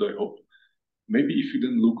 That's what I hope. Maybe if you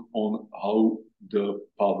then look on how the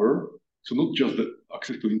power, so not just the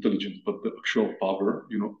access to intelligence, but the actual power,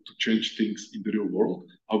 to change things in the real world,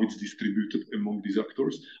 how it's distributed among these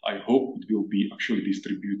actors, I hope it will be actually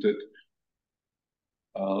distributed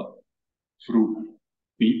through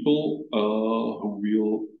people who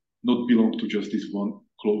will not belong to just this one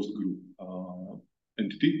closed group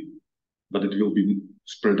entity, but it will be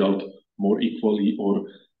spread out more equally, or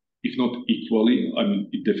if not equally, I mean,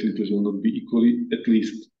 it definitely will not be equally, at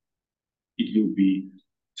least it will be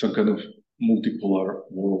some kind of multipolar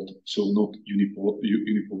world. So not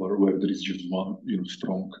unipolar where there is just one,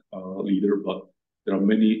 strong leader, but there are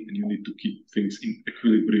many, and you need to keep things in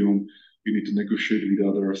equilibrium. You need to negotiate with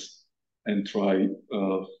others and try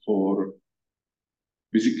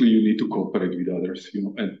basically you need to cooperate with others,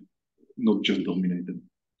 and not just dominate them.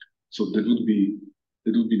 So that would be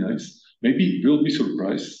nice. Maybe we'll be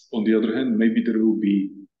surprised. On the other hand, maybe there will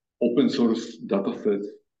be open source data sets.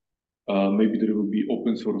 Maybe there will be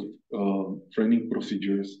open source training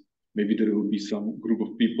procedures. Maybe there will be some group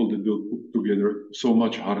of people that will put together so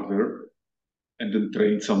much hardware and then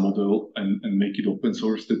train some model and make it open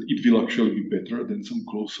source that it will actually be better than some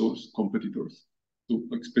closed source competitors. So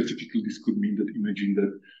like specifically, this could mean that imagine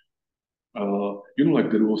that,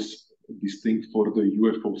 like there was this thing for the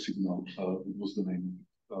UFO signal. What was the name?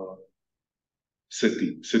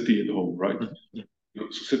 SETI at home, right? Yeah.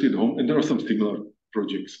 So SETI at home, and there are some similar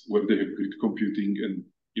projects where they have grid computing, and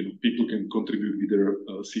people can contribute with their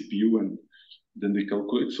CPU, and then they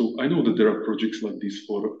calculate. So I know that there are projects like this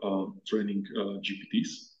for training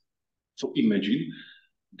GPTs. So imagine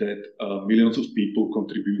that millions of people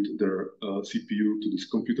contribute their CPU to these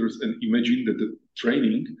computers, and imagine that the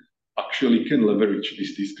training actually can leverage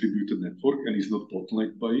this distributed network and is not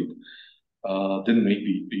bottlenecked by it. Then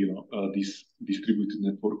maybe this distributed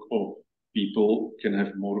network of people can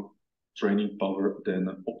have more training power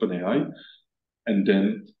than OpenAI, and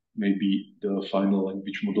then maybe the final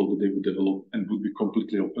language model that they would develop and would be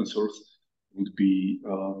completely open source would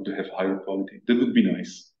have higher quality. That would be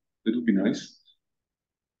nice. That would be nice.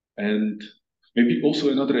 And maybe also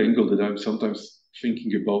another angle that I'm sometimes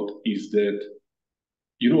thinking about is that,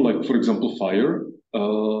 like for example, fire.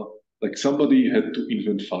 Like somebody had to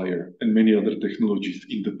invent fire and many other technologies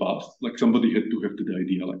in the past. Like somebody had to have the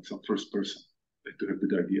idea, like some first person had to have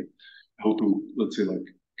the idea how to, let's say, like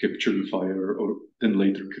capture the fire or then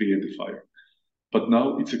later create the fire. But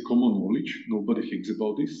now it's a common knowledge. Nobody thinks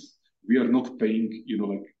about this. We are not paying,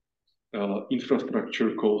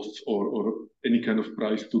 infrastructure costs or any kind of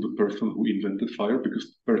price to the person who invented fire, because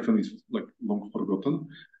the person is like long forgotten.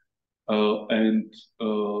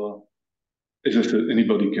 As I said,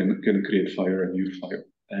 anybody can create fire and use fire.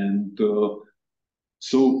 And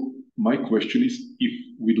so my question is, if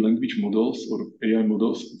with language models or AI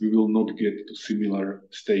models, we will not get to similar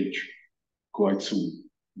stage quite soon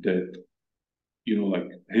that,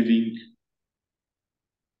 like having,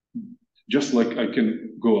 just like I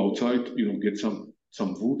can go outside, get some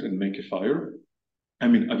wood and make a fire. I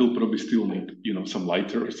mean, I will probably still need, some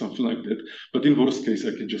lighter or something like that. But in worst case,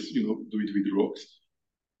 I can just, do it with rocks.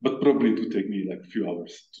 But probably it would take me like a few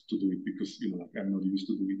hours to do it because, like I'm not used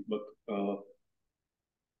to do it. But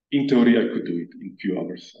in theory, I could do it in a few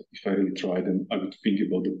hours. If I really tried and I would think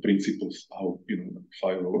about the principles, how,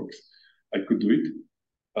 fire works, I could do it.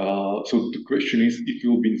 So the question is, if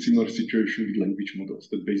you'll be in similar situation with language models,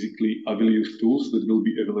 that basically I will use tools that will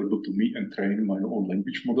be available to me and train my own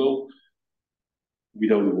language model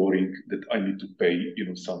without worrying that I need to pay,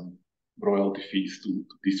 some royalty fees to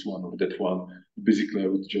this one or that one. Basically, I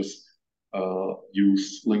would just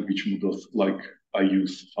use language models like I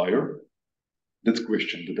use Fire. That's a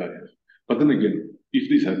question that I have. But then again, if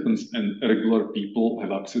this happens and regular people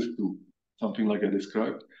have access to something like I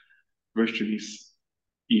described, question is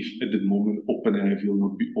if at the moment OpenAI will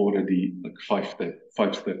not be already like five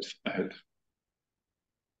steps ahead.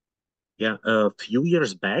 Yeah, a few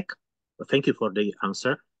years back, thank you for the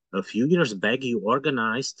answer. A few years back, you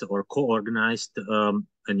organized or co-organized,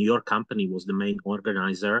 and your company was the main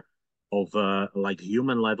organizer of like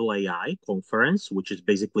human level AI conference, which is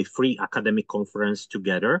basically free academic conference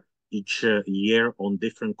together each year on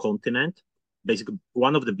different continent. Basically,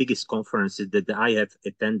 one of the biggest conferences that I have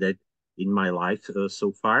attended in my life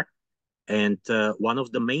so far. And one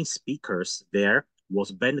of the main speakers there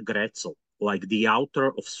was Ben Gretzel, like the author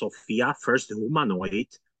of Sophia, first humanoid,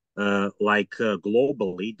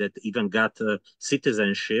 globally, that even got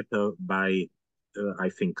citizenship by, I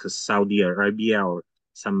think, Saudi Arabia or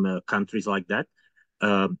some countries like that.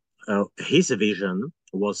 His vision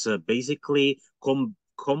was basically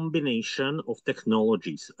combination of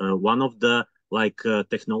technologies. One of the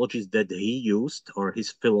technologies that he used or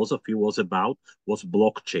his philosophy was about was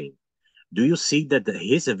blockchain. Do you see that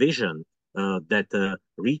his vision that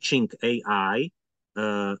reaching AI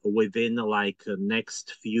within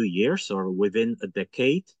next few years or within a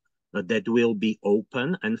decade that will be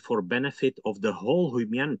open and for benefit of the whole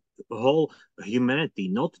humanity,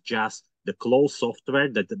 not just the closed software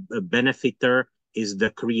that the benefiter is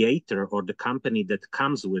the creator or the company that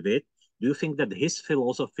comes with it? Do you think that his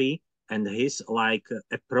philosophy and his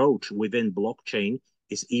approach within blockchain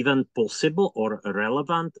is even possible or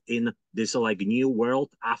relevant in this new world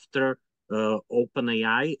after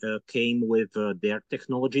OpenAI came with their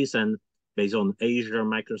technologies and based on Azure,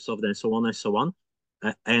 Microsoft, and so on and so on?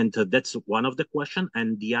 And that's one of the question.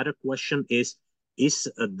 And the other question is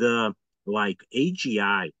the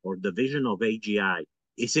AGI or the vision of AGI,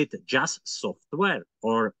 is it just software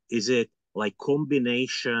or is it like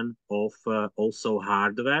combination of also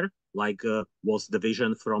hardware, was the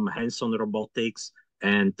vision from Hanson Robotics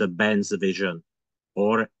and the Ben's vision?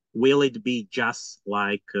 Or will it be just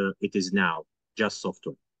like it is now, just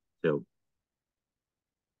software? So,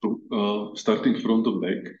 starting from the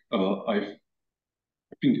back, I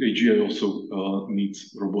think AGI also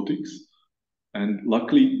needs robotics. And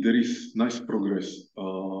luckily, there is nice progress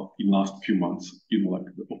in last few months, like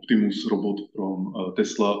the Optimus robot from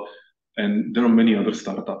Tesla, and there are many other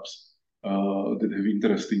startups that have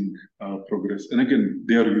interesting progress. And again,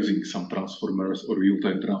 they are using some transformers or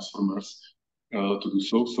real-time transformers to do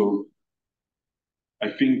so. So I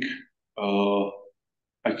think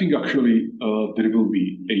actually there will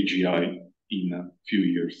be AGI in a few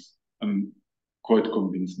years. I'm quite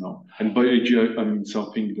convinced now. And by AGI, I mean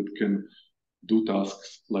something that can do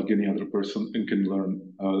tasks like any other person and can learn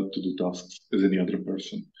to do tasks as any other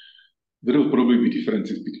person. There will probably be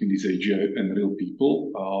differences between this AGI and real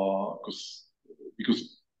people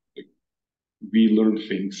because we learn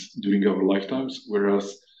things during our lifetimes,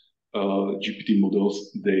 whereas GPT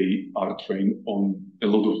models, they are trained on a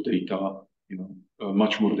lot of data,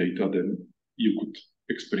 much more data than you could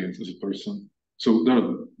experience as a person. So there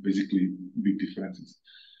are basically big differences.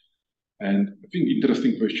 And I think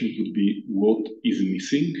interesting question could be what is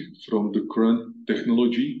missing from the current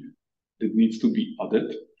technology that needs to be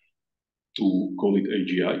added to call it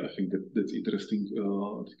AGI. I think that's interesting.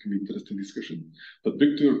 It can be interesting discussion. But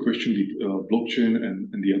back to your question with blockchain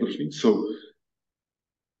and the other things. So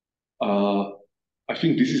I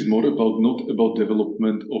think this is more about not about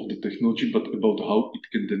development of the technology, but about how it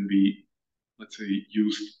can then be, let's say,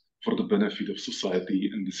 used for the benefit of society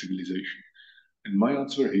and the civilization. And my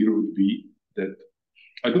answer here would be that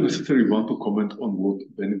I don't necessarily want to comment on what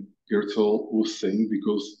Ben Gertzel was saying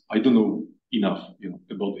because I don't know enough,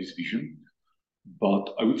 about his vision.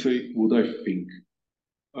 But I would say what I think,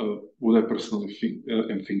 what I personally think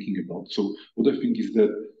am thinking about. So what I think is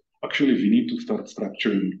that actually we need to start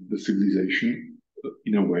structuring the civilization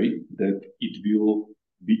in a way that it will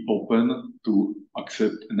be open to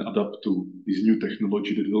accept and adapt to this new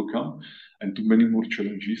technology that will come and to many more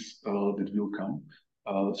challenges that will come.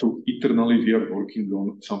 So internally, we are working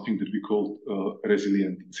on something that we call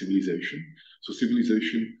resilient civilization. So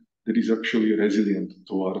civilization that is actually resilient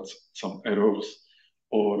towards some errors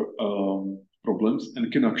or problems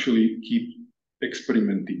and can actually keep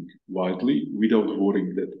experimenting widely without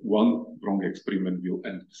worrying that one wrong experiment will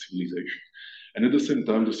end the civilization. And at the same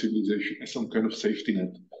time, the civilization has some kind of safety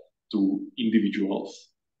net to individuals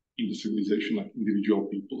in the civilization, like individual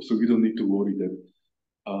people. So we don't need to worry that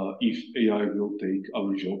if AI will take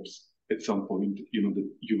our jobs at some point, that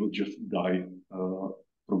you will just die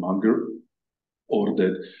from hunger, or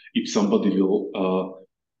that if somebody will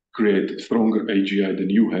create stronger AGI than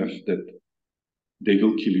you have, that they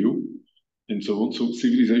will kill you, and so on. So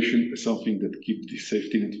civilization is something that keeps the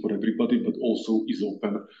safety net for everybody, but also is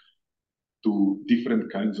open to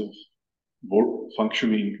different kinds of work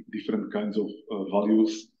functioning, different kinds of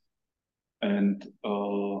values, and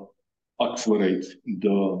accelerates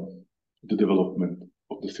the development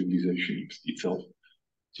of the civilization itself.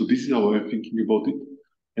 So this is how I'm thinking about it.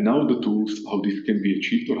 And now the tools, how this can be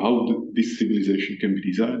achieved, or how this civilization can be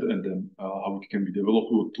designed, and then how it can be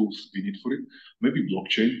developed, what tools we need for it. Maybe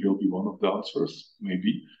blockchain will be one of the answers,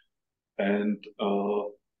 maybe. And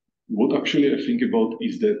what actually I think about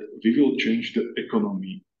is that we will change the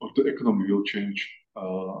economy, or the economy will change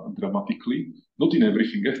dramatically. Not in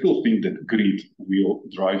everything. I still think that greed will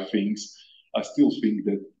drive things. I still think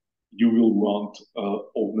that you will want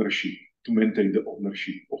ownership, to maintain the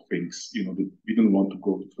ownership of things. That we don't want to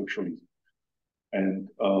go to socialism. And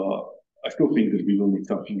I still think that we will need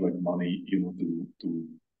something like money, to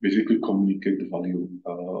basically communicate the value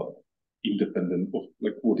independent of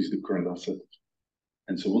like what is the current asset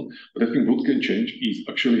and so on. But I think what can change is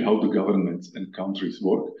actually how the governments and countries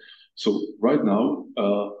work. So right now,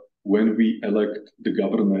 when we elect the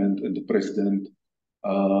government and the president,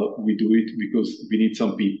 we do it because we need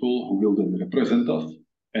some people who will then represent us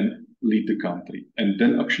and lead the country. And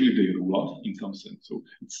then actually they rule us in some sense. So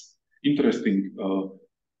it's interesting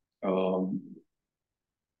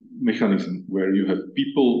mechanism where you have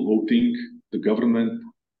people voting the government,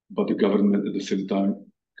 but the government at the same time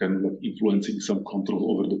kind of like influencing some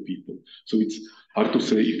control over the people. So it's hard to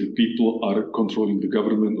say if the people are controlling the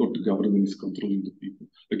government or the government is controlling the people.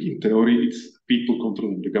 Like in theory, it's people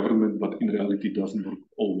controlling the government, but in reality, it doesn't work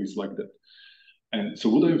always like that. And so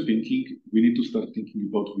what I'm thinking, we need to start thinking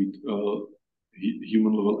about with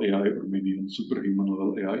human level AI or maybe even superhuman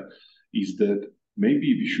level AI, is that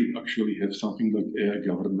maybe we should actually have something like AI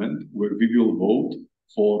government where we will vote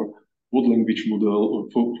for what language model or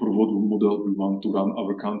for what model we want to run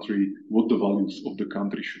our country, what the values of the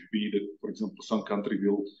country should be. That, for example, some country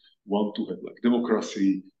will want to have like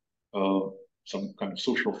democracy, some kind of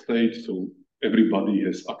social state, so everybody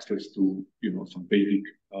has access to some basic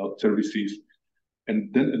services.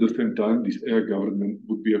 And then at the same time, this AI government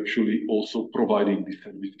would be actually also providing these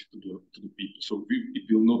services to the people. So it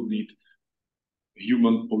will not need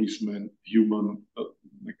human policemen, human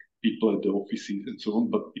like people at the offices and so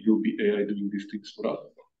on, but it will be AI doing these things for us.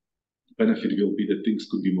 The benefit will be that things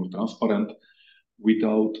could be more transparent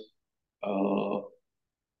without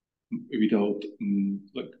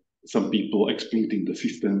like some people exploiting the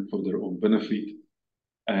system for their own benefit.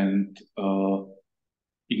 And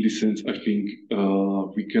in this sense, I think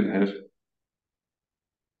we can have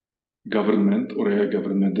government or AI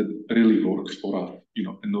government that really works for us,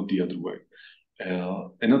 and not the other way.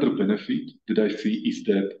 Another benefit that I see is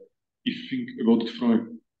that if you think about it from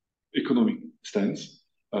an economic stance,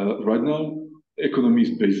 right now, economy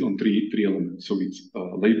is based on three elements. So it's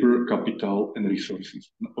labor, capital, and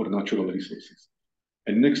resources, or natural resources.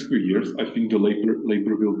 And next few years, I think the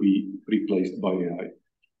labor will be replaced by AI.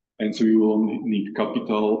 And so you will only need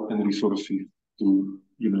capital and resources to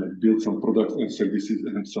build some products and services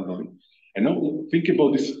and have some money. And now think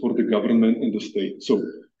about this for the government and the state. So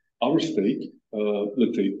our state,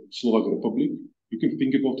 let's say Slovak Republic, you can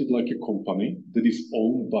think about it like a company that is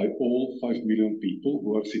owned by all 5 million people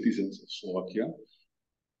who are citizens of Slovakia.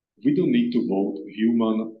 We don't need to vote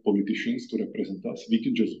human politicians to represent us. We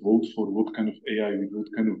can just vote for what kind of AI, what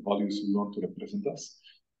kind of values we want to represent us.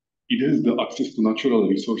 It has the access to natural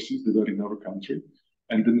resources that are in our country.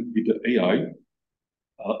 And then with the AI,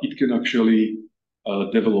 it can actually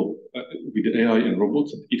develop, with the AI and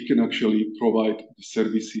robots, it can actually provide the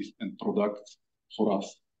services and products for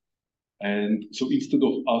us. And so instead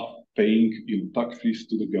of us paying taxes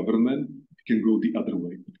to the government, it can go the other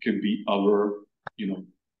way. It can be our,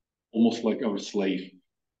 almost like our slave.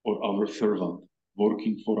 or our servant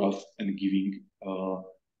working for us and giving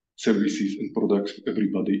services and products to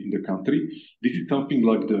everybody in the country. This is something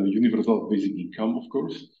like the universal basic income, of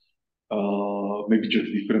course, maybe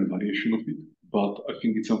just different variation of it, but I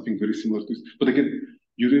think it's something very similar to this. But again,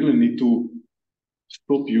 you really need to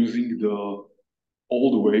stop using the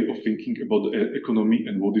old way of thinking about the economy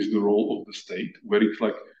and what is the role of the state, where it's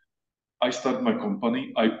like, I start my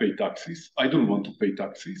company, I pay taxes. I don't want to pay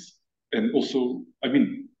taxes. And also, I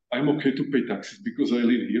mean, I'm okay to pay taxes because I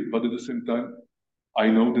live here, but at the same time, I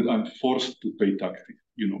know that I'm forced to pay taxes,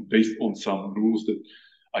 based on some rules that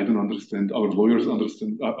I don't understand. Our lawyers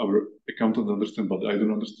understand, our accountants understand, but I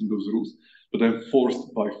don't understand those rules. But I'm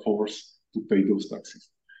forced by force to pay those taxes.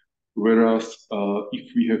 Whereas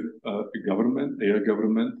if we have a government, AI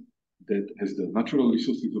government, that has the natural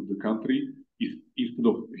resources of the country, if instead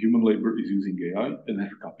of human labor is using AI and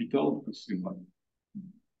have capital, because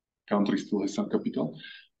country still has some capital,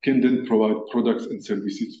 can then provide products and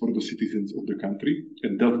services for the citizens of the country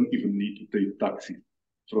and doesn't even need to take taxes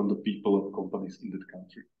from the people and companies in that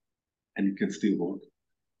country. And it can still work,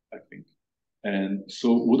 I think. And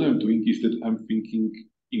so what I'm doing is that I'm thinking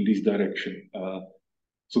in this direction.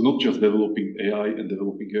 So not just developing AI and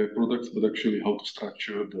developing AI products, but actually how to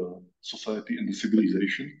structure the society and the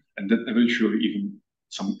civilization, and then eventually even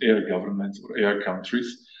some AI governments or AI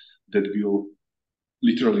countries that will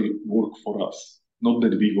literally work for us. Not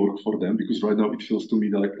that we work for them, because right now it feels to me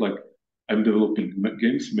like I'm developing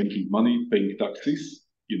games, making money, paying taxes,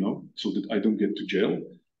 so that I don't get to jail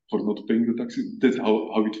for not paying the taxes. That's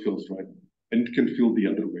how it feels right now. And it can feel the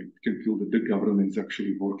other way. It can feel that the government is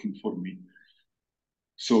actually working for me.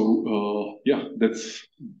 So yeah, that's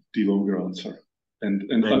the longer answer. And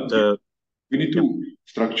we need to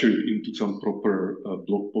structure it into some proper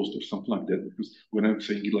blog post or something like that, because when I'm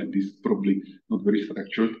saying it like this, it's probably not very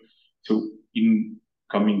structured. So in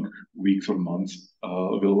coming weeks or months,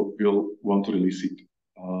 we'll want to release it,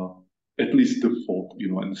 at least the thought,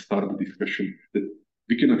 and start the discussion that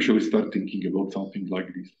we can actually start thinking about something like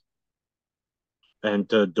this. And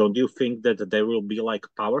don't you think that there will be like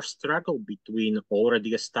power struggle between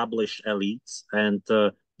already established elites and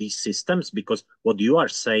these systems? Because what you are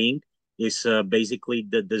saying is basically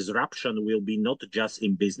the disruption will be not just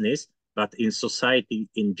in business, but in society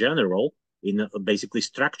in general, in basically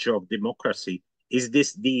structure of democracy. Is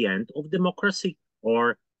this the end of democracy,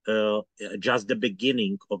 or just the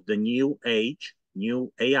beginning of the new age,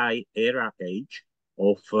 new AI era age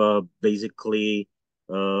of basically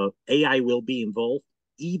AI will be involved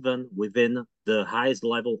even within the highest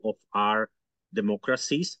level of our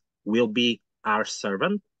democracies, will be our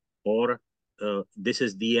servant, or this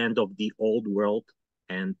is the end of the old world?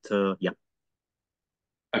 And yeah.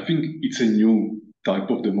 I think it's a new type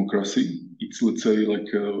of democracy. It's, let's say, like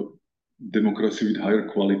a democracy with higher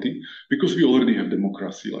quality, because we already have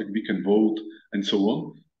democracy, like we can vote and so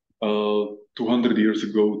on. 200 years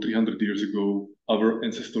ago, 300 years ago, our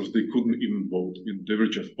ancestors, they couldn't even vote. They were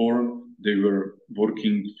just born, they were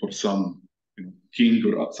working for some king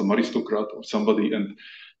or some aristocrat or somebody, and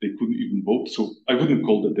they couldn't even vote. So I wouldn't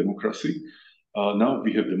call that democracy. Now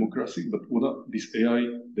we have democracy, but this AI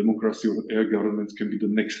democracy or AI governments can be the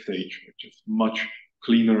next stage, which is much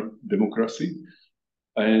cleaner democracy.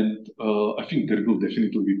 And I think there will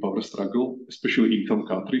definitely be power struggle, especially in some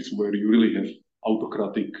countries where you really have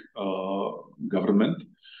autocratic government.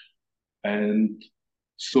 And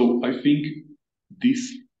so I think this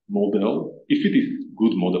model, if it is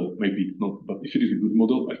good model, maybe it's not, but if it is a good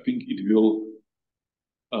model, I think it will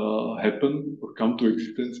happen or come to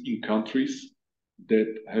existence in countries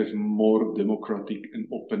that have more democratic and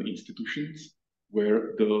open institutions,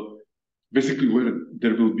 where basically where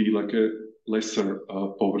there will be like a lesser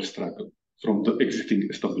power struggle from the existing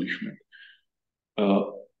establishment.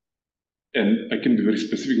 And I can be very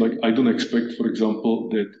specific, like I don't expect, for example,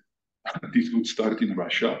 that this would start in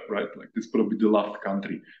Russia, right? Like this is probably the last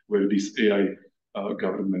country where this AI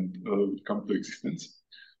government would come to existence.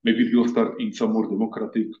 Maybe it will start in some more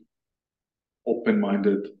democratic,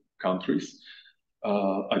 open-minded countries.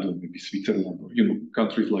 I don't know, maybe Switzerland or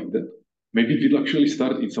countries like that. Maybe it will actually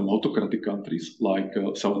start in some autocratic countries like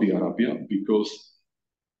Saudi Arabia, because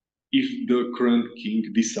if the current king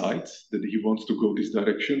decides that he wants to go this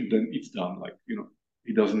direction, then it's done. Like,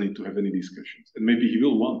 he doesn't need to have any discussions. And maybe he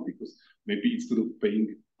will want, because maybe instead of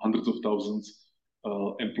paying hundreds of thousands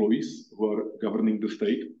employees who are governing the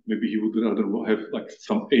state, maybe he would rather have like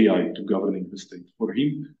some AI to governing the state for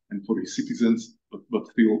him and for his citizens, but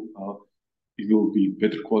still it will be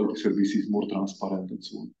better quality services, more transparent and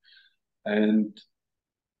so on. And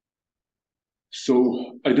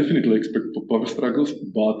so I definitely expect power struggles,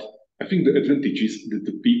 but I think the advantage is that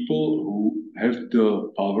the people who have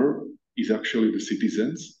the power is actually the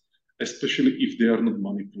citizens, especially if they are not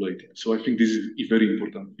manipulated. So I think this is a very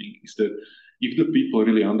important thing, is that if the people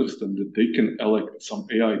really understand that they can elect some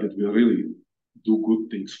AI that will really do good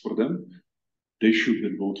things for them, they should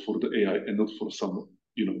then vote for the AI and not for some,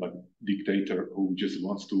 like dictator who just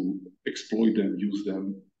wants to exploit them, use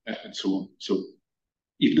them, and so on. So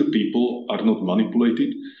if the people are not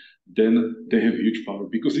manipulated, then they have huge power.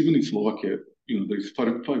 Because even in Slovakia, there is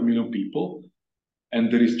 5 million people,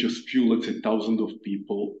 and there is just few, let's say, thousands of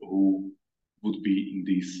people who would be in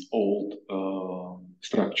these old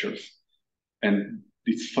structures. And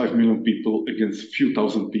it's 5 million people against few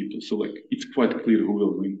thousand people. So like it's quite clear who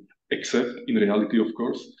will win. Except in reality, of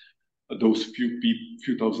course, those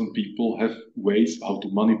few thousand people have ways how to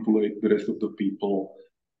manipulate the rest of the people,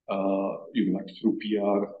 like through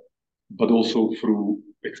PR, but also through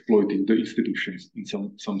exploiting the institutions in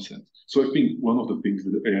some sense. So I think one of the things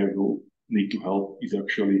that AI will need to help is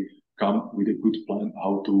actually come with a good plan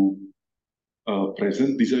how to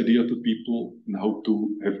present this idea to people and how to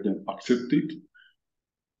have them accept it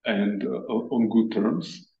and on good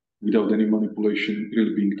terms without any manipulation,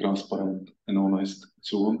 really being transparent and honest, and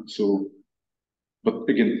so on. So, but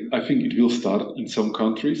again, I think it will start in some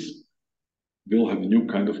countries. We'll have new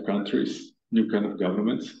kind of countries, new kind of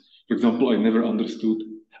governments. For example, I never understood.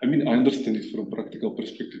 I mean, I understand it from a practical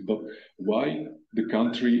perspective, but why the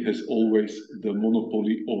country has always the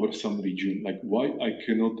monopoly over some region? Like, why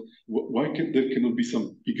there cannot be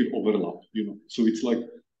some bigger overlap? So it's like,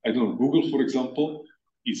 I don't know, Google, for example,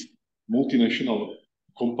 is multinational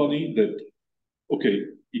company that, okay,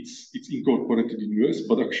 it's incorporated in US,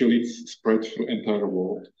 but actually it's spread through entire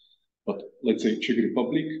world. But let's say Czech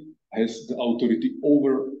Republic has the authority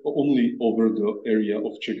only over the area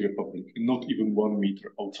of Czech Republic, not even 1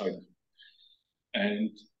 meter outside of it.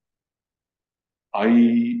 And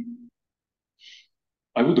I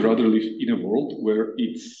would rather live in a world where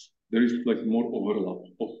there is like more overlap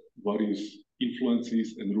of various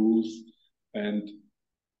influences and rules. And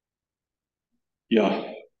yeah,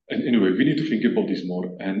 and anyway, we need to think about this more.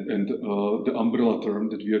 And the umbrella term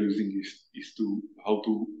that we are using is to how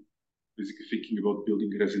to basically thinking about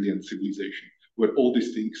building a resilient civilization where all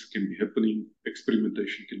these things can be happening,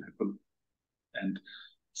 experimentation can happen, and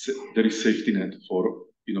there is safety net for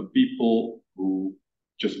people who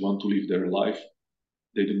just want to live their life.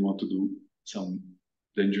 They don't want to do some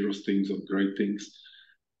dangerous things or great things,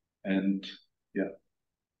 and yeah.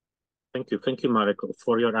 Thank you, Marek,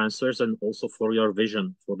 for your answers and also for your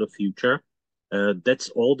vision for the future. That's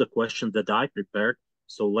all the questions that I prepared.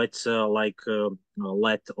 So let's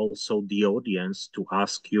let also the audience to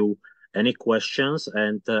ask you any questions.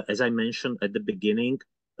 And as I mentioned at the beginning,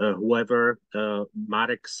 whoever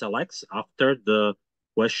Marek selects after the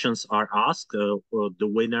questions are asked, the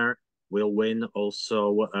winner will win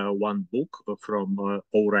also one book from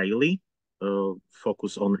O'Reilly,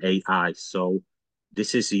 focus on AI. So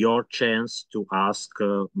this is your chance to ask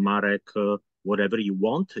Marek whatever you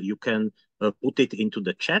want. You can put it into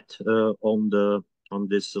the chat on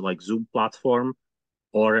this like Zoom platform,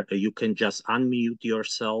 or you can just unmute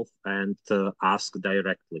yourself and ask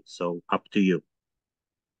directly. So up to you.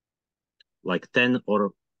 Like 10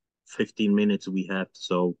 or 15 minutes we have,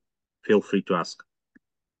 so feel free to ask.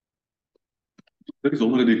 There is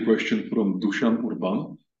already a question from Dusan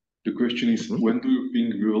Urban. The question is, when do you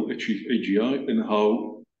think we will achieve AGI and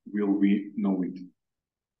how will we know it?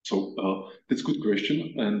 So that's a good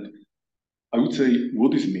question. And I would say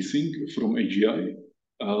what is missing from AGI?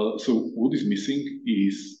 So what is missing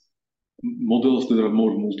is models that are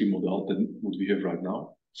more multimodal than what we have right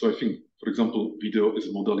now. So I think, for example, video as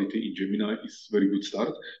a modality in Gemini is a very good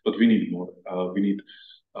start, but we need more. We need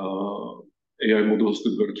AI models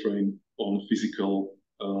that were trained on physical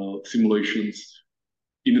simulations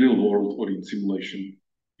in real world or in simulation,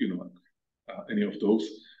 any of those.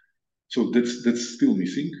 So that's still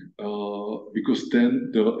missing because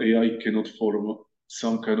then the AI cannot form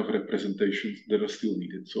some kind of representations that are still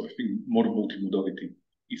needed. So I think more multimodality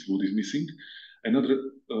is what is missing. Another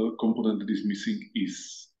component that is missing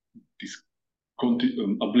is this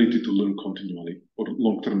ability to learn continually or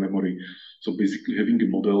long-term memory. So basically having a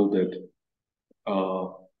model that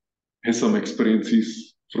has some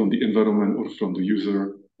experiences from the environment or from the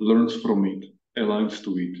user, learns from it, aligns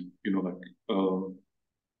to it,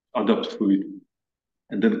 adapts to it,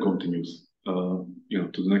 and then continues, to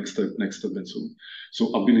the next step, and so on.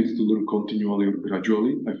 So ability to learn continually or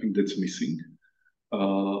gradually, I think that's missing.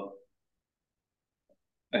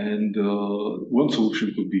 And one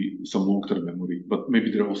solution could be some long-term memory, but maybe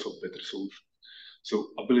there are also better solutions.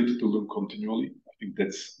 So ability to learn continually, I think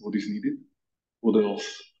that's what is needed. What else?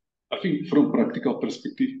 I think from practical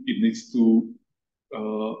perspective, it needs to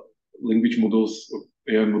language models or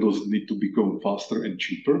AI models need to become faster and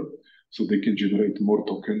cheaper, so they can generate more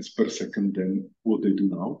tokens per second than what they do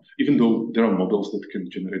now. Even though there are models that can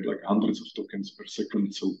generate like hundreds of tokens per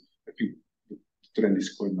second, so I think the trend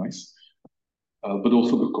is quite nice. But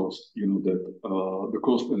also the cost, that the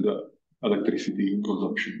cost and the electricity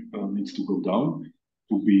consumption needs to go down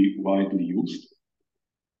to be widely used.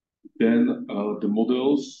 Then the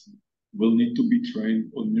models will need to be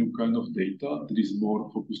trained on new kind of data that is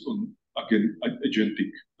more focused on, again,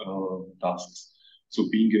 agentic tasks. So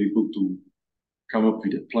being able to come up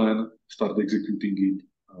with a plan, start executing it,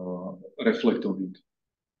 reflect on it,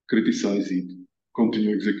 criticize it,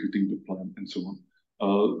 continue executing the plan, and so on.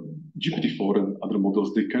 GPT-4 and other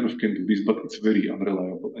models, they kind of can do this, but it's very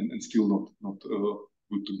unreliable and still not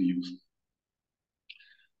good to be used.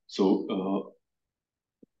 So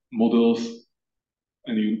models,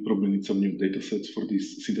 and you probably need some new data sets for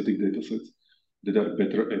these synthetic data sets that are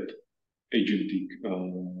better at agentic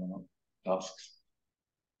tasks.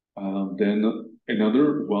 Then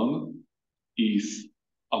another one is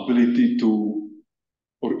ability to,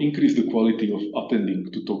 or increase the quality of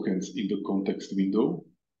attending to tokens in the context window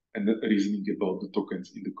and the reasoning about the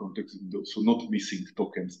tokens in the context window. So not missing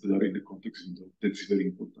tokens that are in the context window. That's very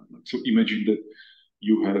important. So imagine that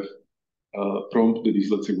you have a prompt that is,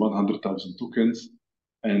 let's say, 100,000 tokens,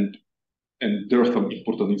 and there are some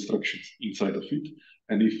important instructions inside of it.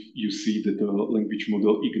 And if you see that the language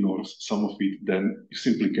model ignores some of it, then you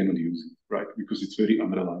simply cannot use it, right? Because it's very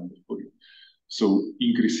unreliable for you. So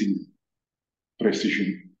increasing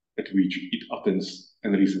precision at which it attends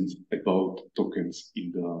and reasons about tokens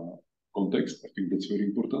in the context, I think that's very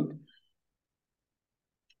important.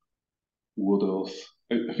 What else?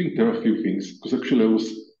 I think there are a few things, because actually I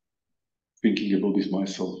was thinking about this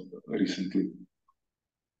myself recently.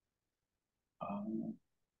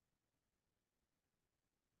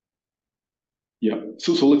 Yeah,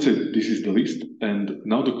 so let's say this is the list, and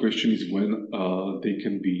now the question is when they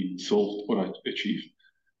can be solved or achieved.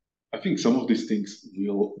 I think some of these things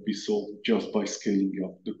will be solved just by scaling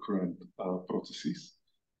up the current processes.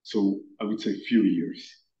 So I would say few years.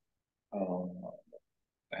 For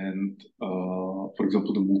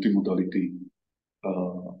example, the multimodality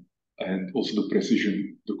and also the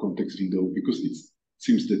precision, the context window, because it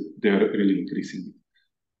seems that they are really increasing.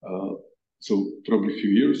 So probably a few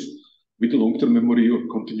years. With the long-term memory or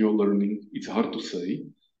continual learning, it's hard to say.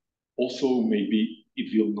 Also, maybe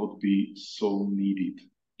it will not be so needed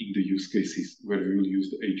in the use cases where we will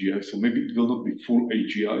use the AGI. So maybe it will not be full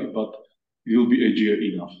AGI, but it will be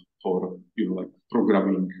AGI enough for, like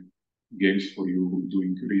programming games for you,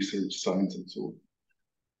 doing research, science, and so on.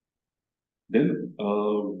 Then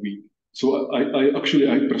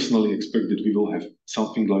I personally expect that we will have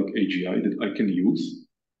something like AGI that I can use,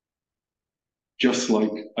 just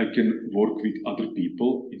like I can work with other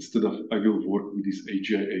people instead of I will work with this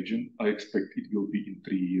AGI agent. I expect it will be in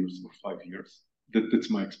 3 years or 5 years. That's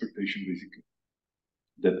my expectation, basically.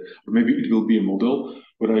 Or maybe it will be a model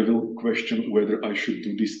where I will question whether I should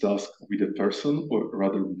do this task with a person or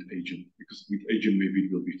rather with agent, because with agent maybe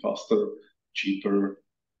it will be faster, cheaper,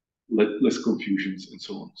 less confusions, and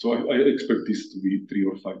so on. So I expect this to be 3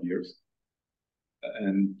 or 5 years.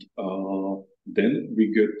 And then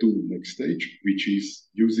we get to the next stage, which is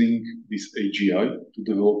using this AGI to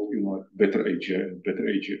develop better AGI and better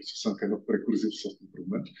AGI, so some kind of recursive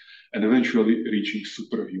self-improvement, and eventually reaching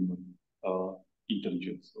superhuman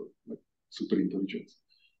intelligence or super intelligence.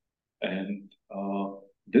 And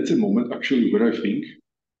that's a moment actually where I think,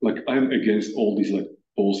 I'm against all these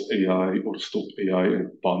pause AI or stop AI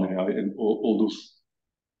and ban AI and all those,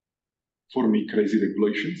 for me, crazy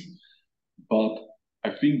regulations. But I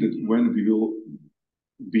think that when we will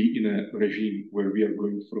be in a regime where we are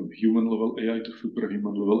going from human level AI to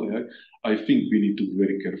superhuman level AI, I think we need to be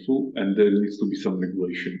very careful, and there needs to be some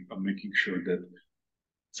regulation of making sure that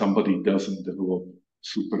somebody doesn't develop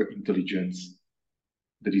super intelligence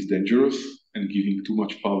that is dangerous and giving too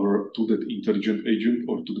much power to that intelligent agent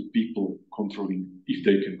or to the people controlling, if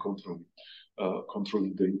they can control it,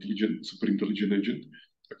 controlling the super intelligent agent.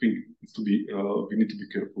 I think we need to be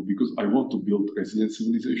careful, because I want to build resilient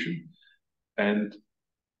civilization, and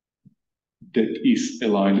that is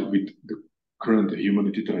aligned with the current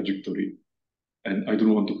humanity trajectory. And I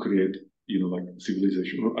don't want to create,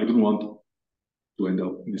 civilization, or I don't want to end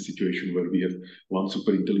up in a situation where we have one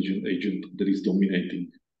super intelligent agent that is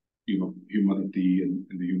dominating, humanity and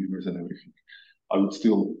the universe and everything. I would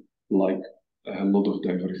still like a lot of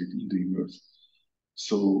diversity in the universe.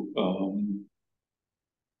 So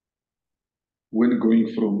when going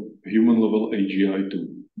from human level AGI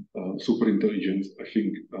to super intelligence, I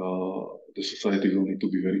think the society will need to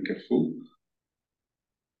be very careful.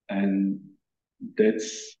 And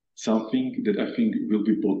that's something that I think will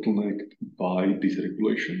be bottlenecked by these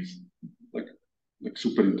regulations, like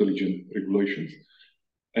super intelligent regulations,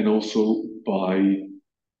 and also by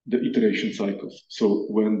the iteration cycles. So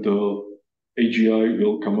when the AGI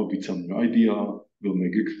will come up with some new idea, will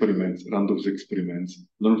make experiments, run those experiments,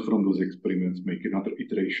 learn from those experiments, make another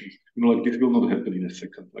iterations. Like this will not happen in a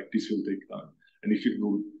second. Like this will take time. And if it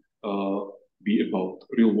will be about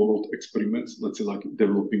real world experiments, let's say like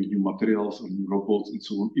developing new materials or new robots and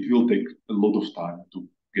so on, it will take a lot of time to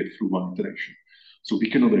get through one iteration. So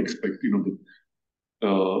we cannot expect, that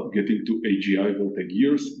getting to AGI will take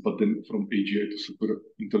years, but then from AGI to super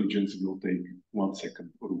intelligence will take 1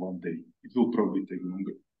 second or 1 day. It will probably take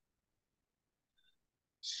longer.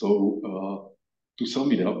 So to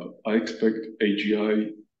sum it up, I expect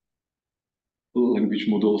AGI language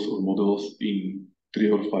models or models in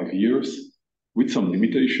 3 or 5 years with some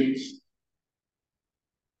limitations.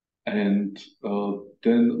 And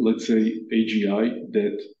then let's say AGI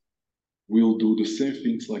that will do the same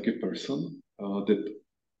things like a person, that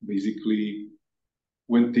basically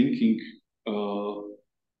when thinking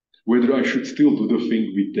whether I should still do the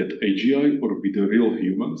thing with that AGI or with the real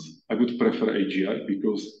humans, I would prefer AGI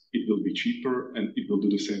because it will be cheaper and it will do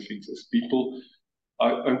the same things as people.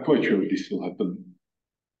 I'm quite sure this will happen,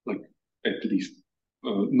 like at least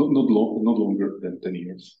not longer than 10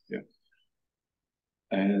 years. Yeah.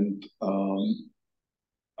 And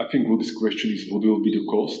I think what this question is, what will be the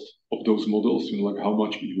cost of those models? Like how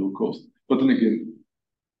much it will cost. But then again,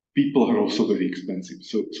 people are also very expensive.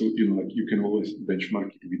 So like you can always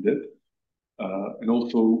benchmark it with that. And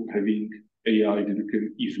also having AI that you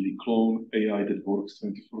can easily clone, AI that works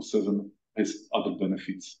 24/7 has other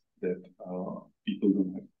benefits that people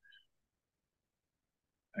don't have.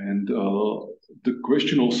 And the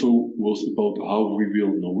question also was about how we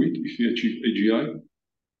will know it if we achieve AGI.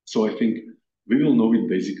 So I think we will know it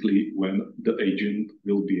basically when the agent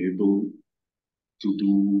will be able to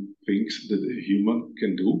do things that a human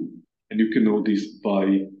can do. And you can know this by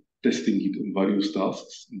testing it on various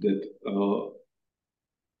tasks that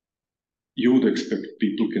you would expect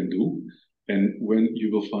people can do. And when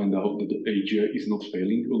you will find out that the AGI is not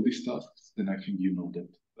failing on these tasks, then I think you know that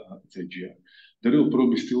it's AGI. There will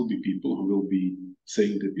probably still be people who will be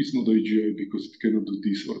saying that it's not AGI because it cannot do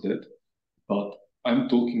this or that. But I'm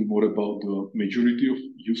talking more about the majority of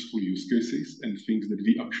useful use cases and things that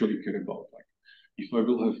we actually care about. Like if I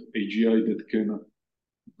will have AGI that can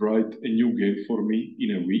write a new game for me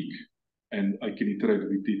in a week and I can iterate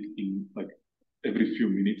with it in like every few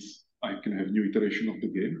minutes, I can have new iteration of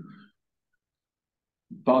the game.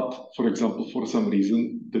 But for example, for some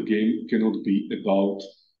reason, the game cannot be about,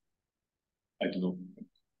 I don't know,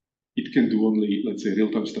 it can do only, let's say,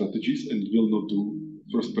 real-time strategies and will not do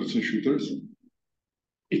first-person shooters.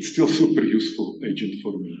 It's still super useful agent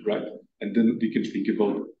for me, right? And then we can think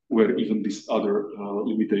about where even this other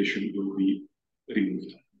limitation will be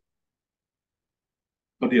removed.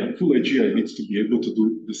 But yeah, full AGI needs to be able to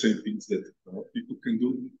do the same things that people can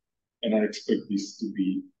do. And I expect this to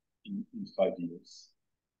be in 5 years.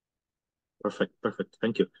 Perfect.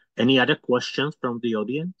 Thank you. Any other questions from the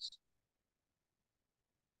audience?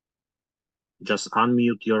 Just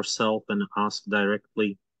unmute yourself and ask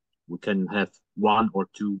directly. We can have 1 or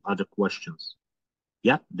 2 other questions.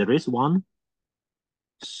 Yeah, there is one.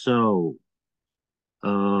 So,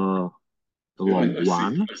 long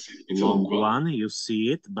one, you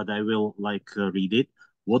see it, but I will read it.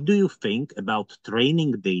 What do you think about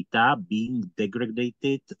training data being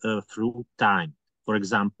degraded through time? For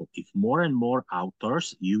example, if more and more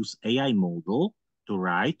authors use AI model to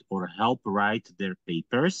write or help write their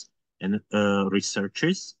papers and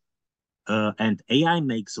researches, and AI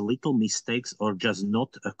makes little mistakes or just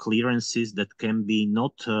not clearances that can be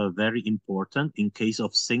not very important in case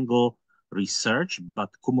of single research,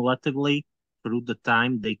 but cumulatively through the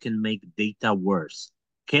time they can make data worse.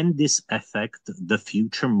 Can this affect the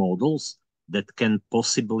future models that can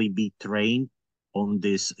possibly be trained on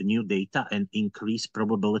this new data and increase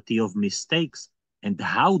probability of mistakes? And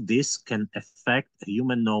how this can affect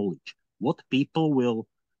human knowledge? When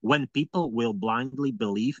people will blindly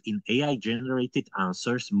believe in AI-generated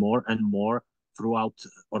answers more and more throughout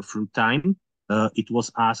or through time? It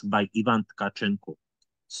was asked by Ivan Tkachenko.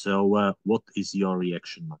 So what is your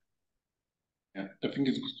reaction, Mark? Yeah, I think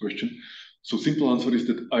it's a good question. So simple answer is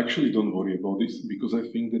that I actually don't worry about this because I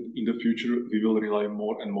think that in the future, we will rely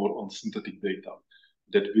more and more on synthetic data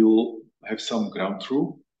that will have some ground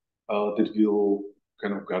truth, that will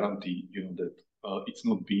kind of guarantee, that it's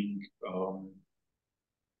not being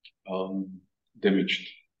damaged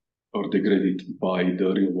or degraded by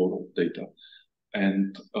the real world data.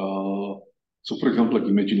 And so, for example, like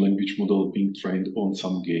imagine language model being trained on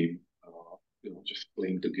some game, just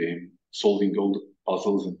playing the game, solving all the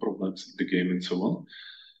puzzles and problems in the game and so on.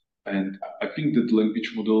 And I think that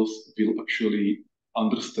language models will actually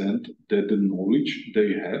understand that the knowledge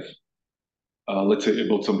they have, let's say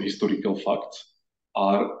about some historical facts,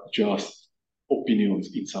 are just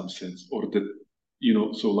opinions in some sense, or that,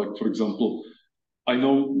 so like, for example, I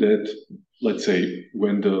know that, let's say,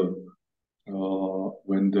 when the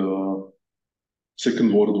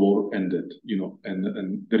Second World War ended,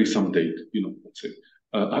 and there is some date, let's say,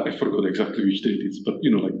 I forgot exactly which date it's, but,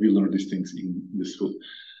 like we learn these things in the school.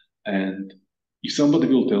 And if somebody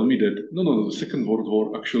will tell me that, no, the Second World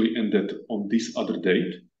War actually ended on this other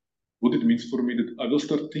date, what it means for me that I will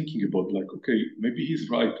start thinking about like, okay, maybe he's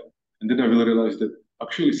right. And then I will realize that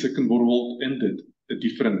actually Second World War ended at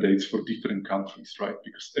different dates for different countries, right?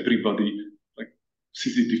 Because everybody like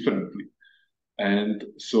sees it differently. And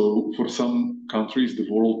so for some countries, the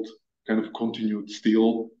world kind of continued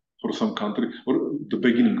still. For some country, or the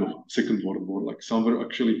beginning of Second World War, like somewhere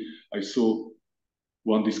actually I saw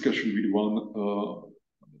one discussion with one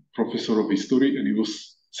professor of history, and he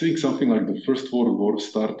was saying something like the First World War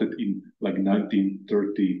started in like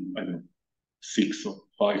 1930, I don't know, 6 or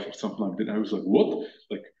 5 or something like that. I was like, what?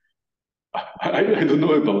 Like, I don't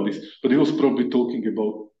know about this, but he was probably talking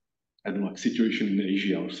about, I don't know, like situation in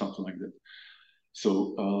Asia or something like that.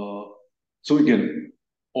 So, so again,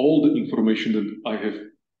 all the information that I have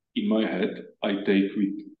in my head, I take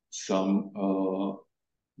with some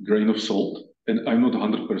grain of salt, and I'm not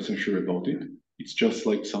 100% sure about it. It's just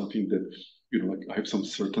like something that, like I have some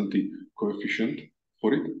certainty coefficient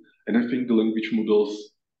for it. And I think the language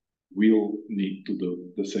models will need to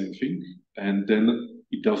do the same thing. And then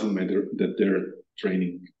it doesn't matter that their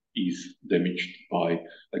training is damaged by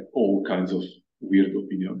like all kinds of weird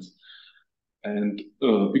opinions. And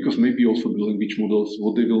because maybe also the language models,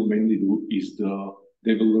 what they will mainly do is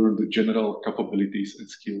they will learn the general capabilities and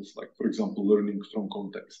skills, like for example, learning from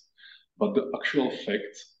context. But the actual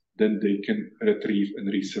facts, then they can retrieve and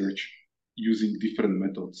research using different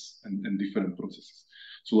methods and different processes.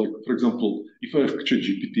 So like, for example, if I ask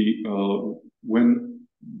ChatGPT, when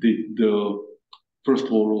the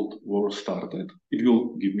First World War started, it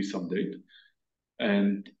will give me some date.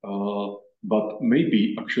 And but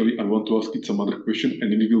maybe actually I want to ask it some other question,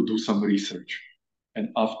 and then it will do some research. And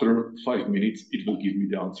after 5 minutes, it will give me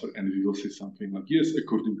the answer, and we will say something like, yes,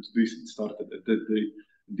 according to this, it started at that day.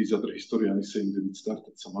 This other historian is saying that it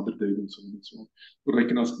started some other date, and so on and so on. Or I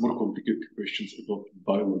can ask more complicated questions about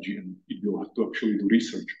biology, and it will have to actually do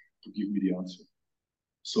research to give me the answer.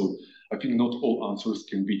 So I think not all answers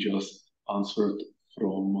can be just answered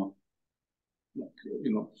from, like,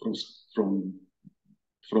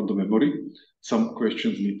 from the memory. Some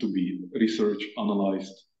questions need to be researched,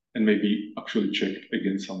 analyzed, and maybe actually checked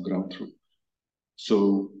against some ground truth.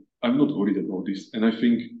 So I'm not worried about this. And I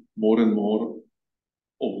think more and more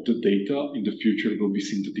of the data in the future will be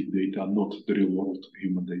synthetic data, not the real world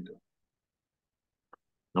human data.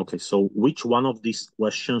 Okay, so which one of these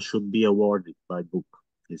questions should be awarded by book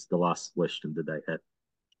is the last question that I had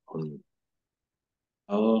on you.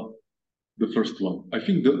 The first one. I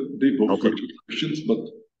think they both were good questions, but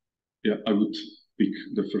yeah, I would pick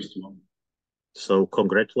the first one. So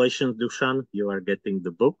congratulations, Dusan, you are getting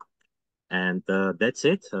the book. And that's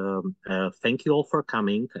it. Thank you all for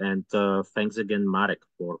coming. And thanks again, Marek,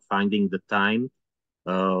 for finding the time,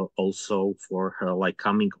 also for like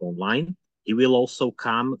coming online. He will also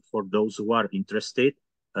come for those who are interested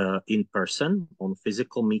in person on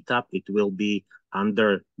physical meetup. It will be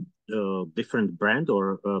under different brand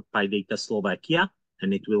or PyData Slovakia,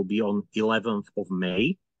 and it will be on 11th of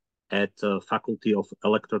May at Faculty of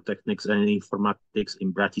Electrotechnics and Informatics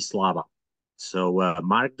in Bratislava. So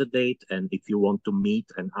mark the date, and if you want to meet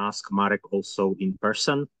and ask Marek also in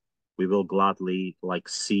person, we will gladly like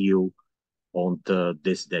see you on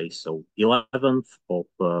this day. So 11th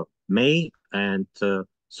of May, and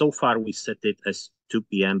so far we set it as 2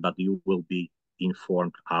 p.m., but you will be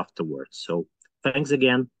informed afterwards. So thanks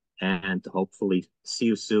again, and hopefully see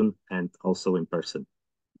you soon and also in person.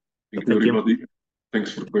 Thank you, everybody.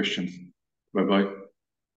 Thanks for questions. Bye-bye.